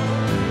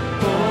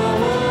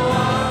 Oh,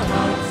 our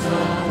hearts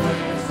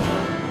always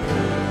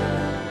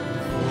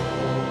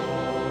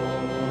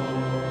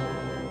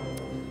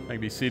You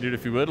can be seated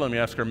if you would. Let me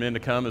ask our men to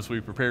come as we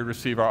prepare to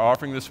receive our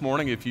offering this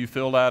morning. If you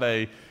filled out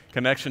a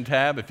connection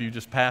tab, if you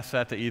just pass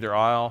that to either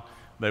aisle,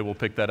 they will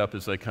pick that up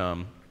as they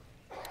come.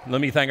 Let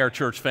me thank our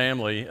church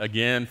family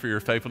again for your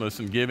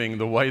faithfulness in giving.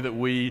 The way that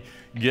we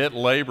get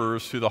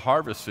laborers to the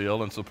harvest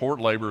field and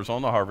support laborers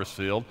on the harvest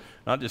field,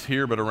 not just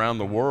here but around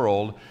the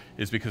world,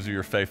 is because of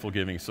your faithful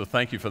giving. So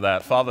thank you for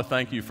that. Father,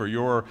 thank you for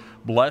your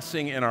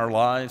blessing in our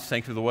lives.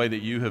 Thank you for the way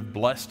that you have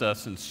blessed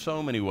us in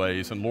so many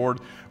ways. And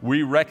Lord,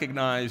 we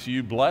recognize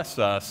you bless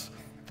us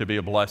to be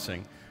a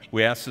blessing.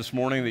 We ask this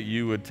morning that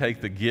you would take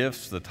the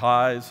gifts, the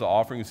tithes, the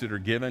offerings that are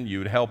given. You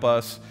would help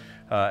us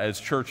as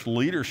church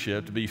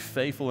leadership to be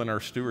faithful in our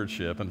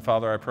stewardship. And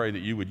Father, I pray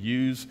that you would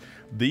use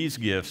these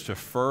gifts to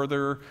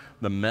further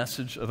the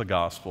message of the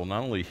gospel,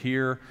 not only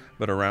here,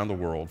 but around the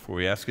world. For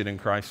we ask it in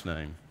Christ's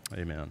name.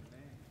 Amen.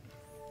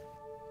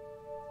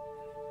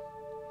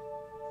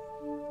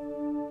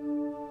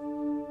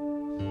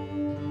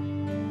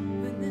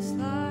 When this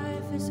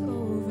life has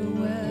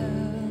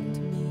overwhelmed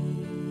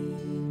me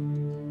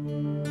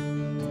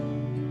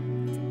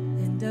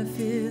and I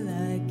feel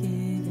like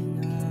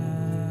giving up,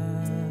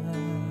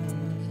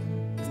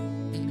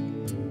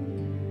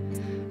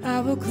 I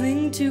will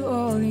cling to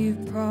all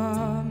you've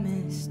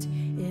promised.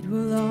 It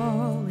will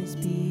always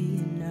be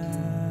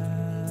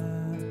enough.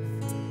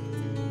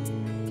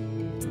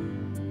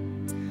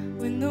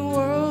 When the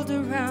world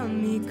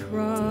around me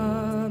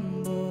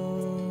crumbles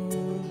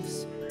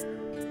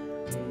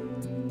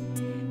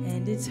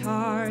it's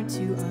hard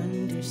to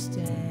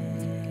understand.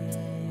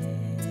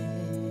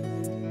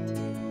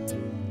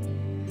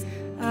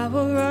 I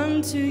will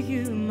run to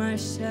you, my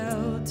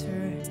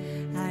shelter.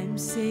 I'm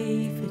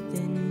safe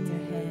within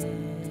your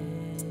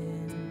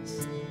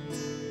hands.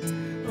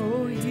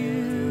 Oh,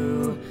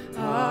 you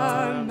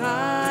are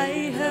my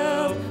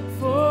help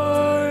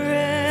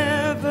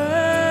forever.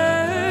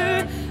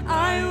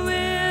 I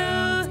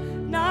will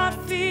not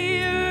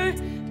fear.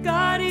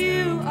 God,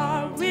 you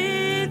are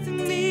with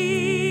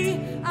me.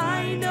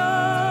 I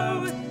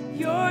know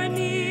you're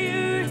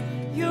near.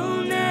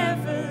 You'll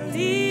never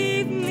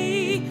leave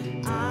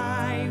me.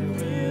 I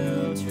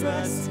will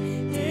trust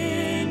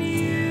in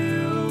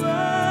you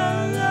alone.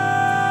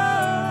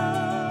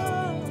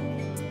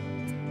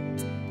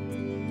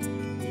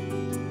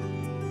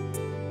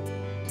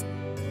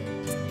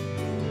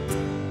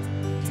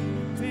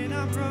 When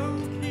I'm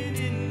broken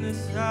in the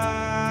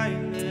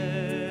silence,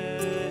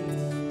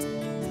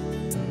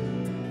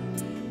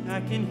 I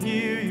can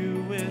hear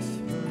you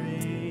whispering.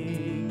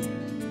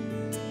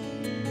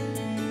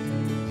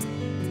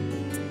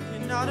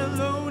 You're not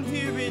alone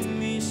here in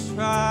these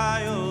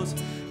trials.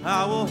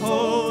 I will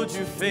hold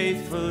you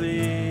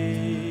faithfully.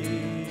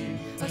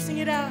 Oh, sing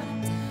it out.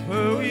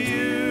 Oh,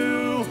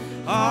 you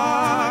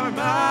are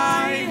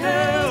my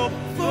help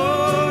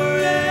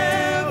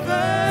forever.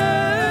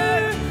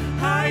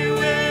 I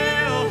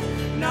will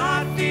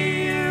not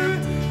fear.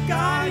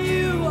 God,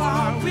 you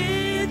are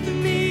with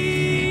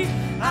me.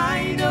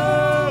 I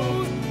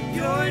know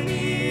you're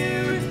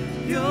near.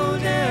 You'll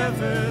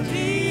never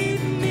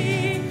leave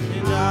me.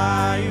 And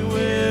I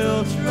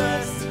will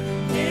trust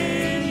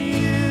in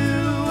you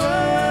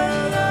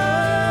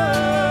alone.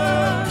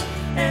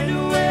 And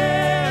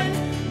when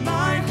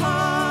my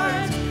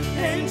heart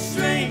and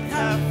strength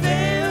have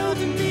failed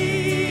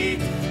me,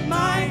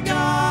 my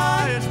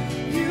God,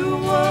 you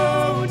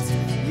won't.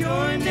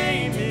 Your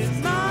name is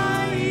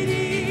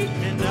mighty,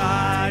 and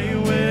I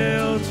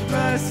will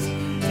trust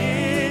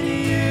in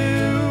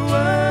you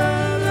alone.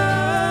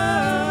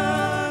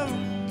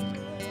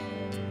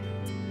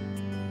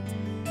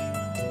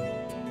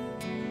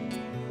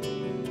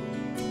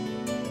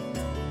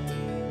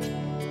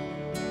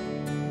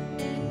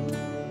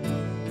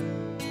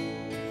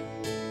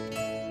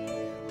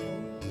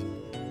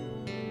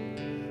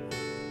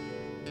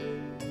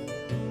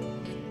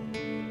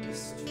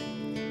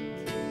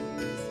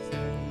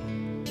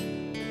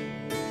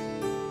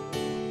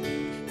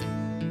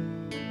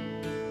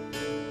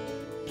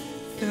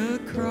 The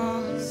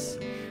cross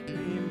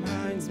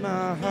reminds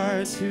my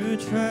heart to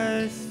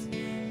trust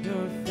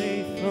your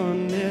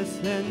faithfulness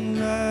and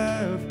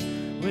love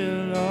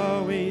will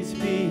always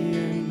be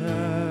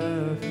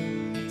enough.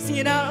 Sing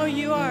it out. Oh,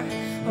 you are.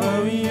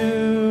 Oh,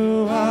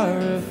 you are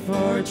a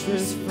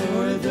fortress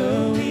for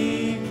the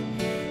weak,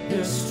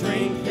 the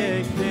strength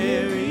that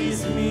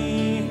carries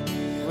me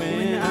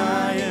when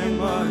I am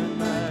on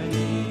my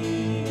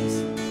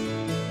knees.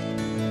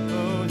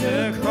 Oh,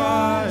 the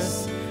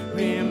cross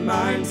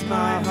reminds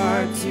my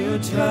heart to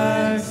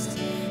trust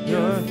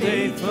your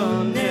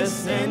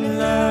faithfulness and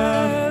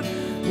love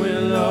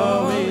will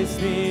always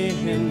be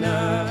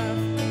enough.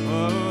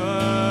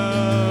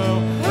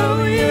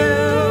 Oh, you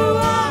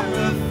are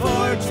a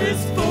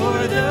fortress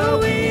for the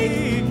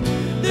weak,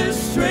 the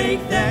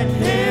strength that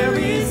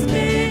carries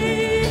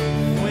me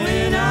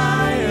when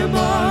I am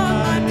on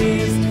my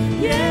knees.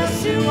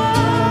 Yes, you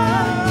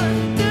are.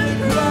 The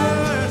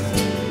cross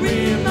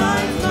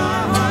reminds my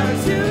heart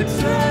to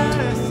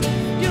trust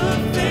your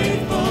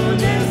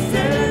faithfulness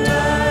and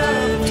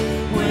love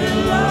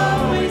will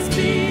always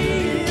be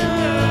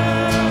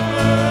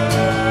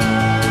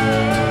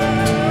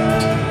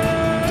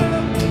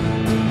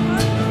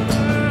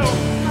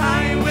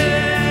I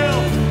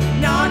will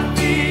not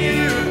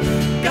fear.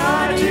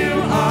 God, you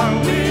are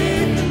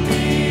with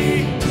me.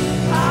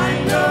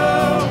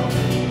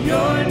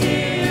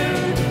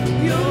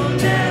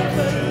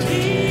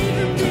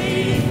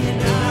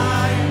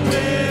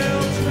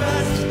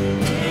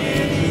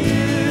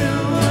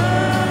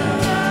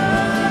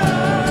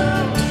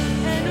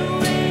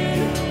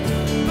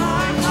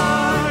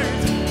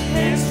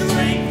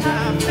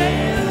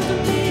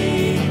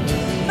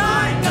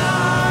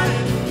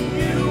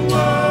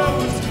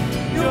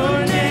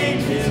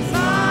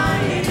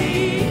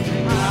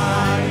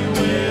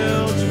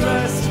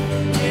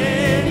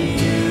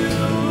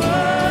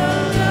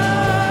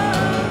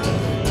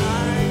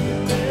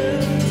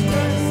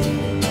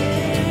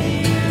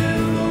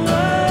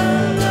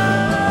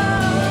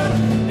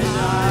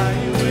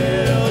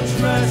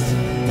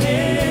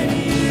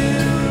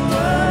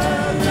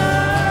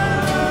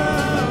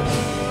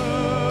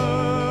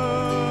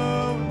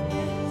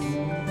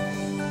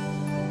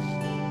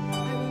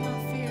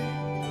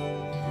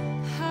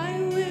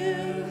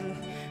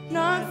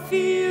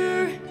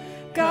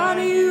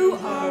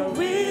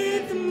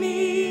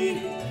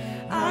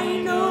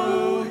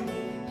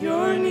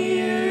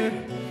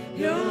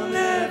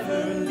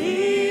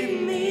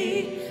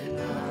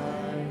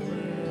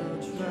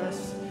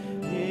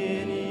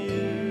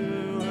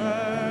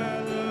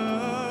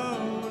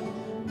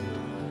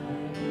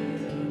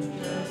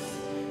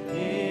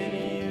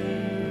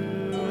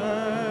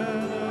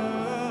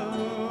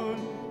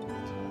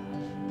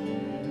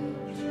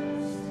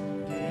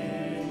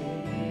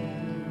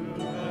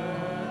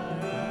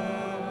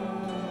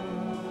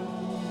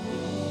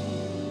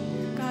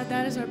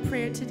 that is our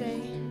prayer today.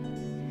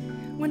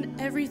 When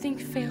everything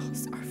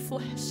fails, our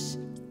flesh,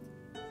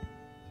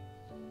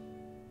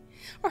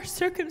 our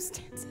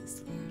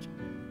circumstances, Lord,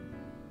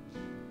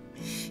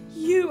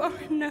 you are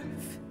enough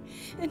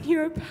and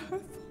you are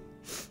powerful.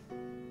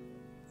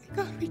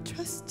 God, we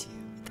trust you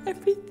with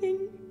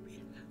everything we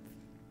have.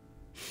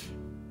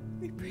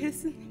 We pray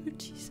this in the name of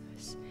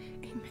Jesus.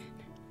 Amen.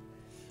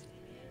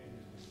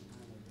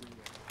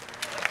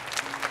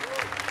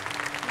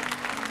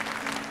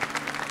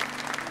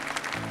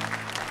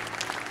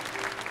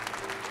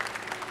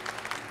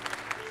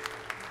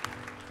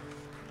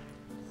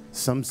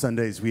 Some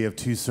Sundays we have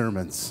 2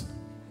 sermons.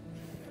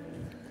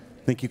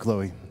 Thank you,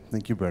 Chloe.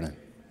 Thank you, Brennan.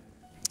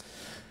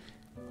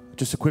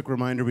 Just a quick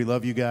reminder, we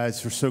love you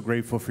guys. We're so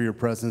grateful for your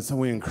presence. And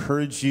we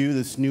encourage you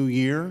this new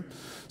year.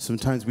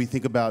 Sometimes we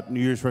think about New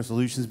Year's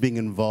resolutions being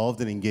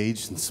involved and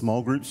engaged in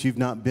small groups. You've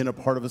not been a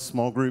part of a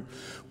small group.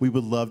 We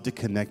would love to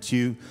connect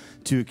you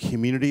to a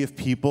community of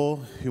people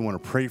who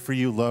want to pray for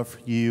you, love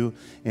you,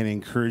 and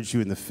encourage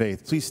you in the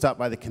faith. Please stop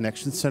by the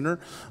Connection Center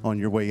on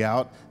your way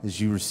out as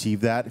you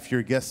receive that. If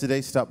you're a guest today,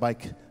 stop by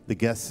the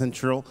Guest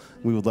Central.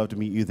 We would love to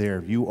meet you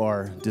there. You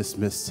are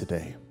dismissed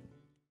today.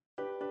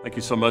 Thank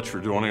you so much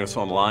for joining us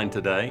online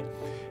today.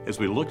 As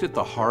we looked at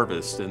the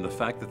harvest and the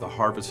fact that the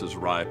harvest is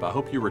ripe, I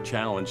hope you were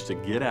challenged to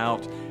get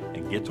out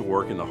and get to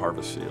work in the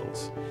harvest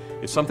fields.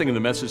 If something in the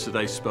message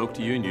today spoke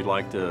to you and you'd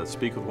like to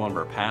speak with one of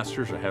our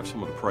pastors or have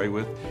someone to pray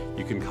with,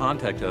 you can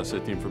contact us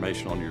at the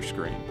information on your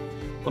screen.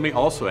 Let me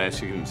also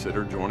ask you to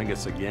consider joining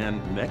us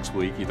again next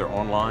week, either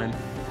online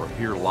or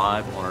here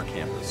live on our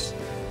campus.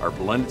 Our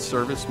blended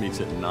service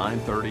meets at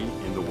 9:30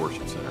 in the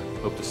Worship Center.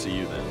 Hope to see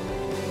you then.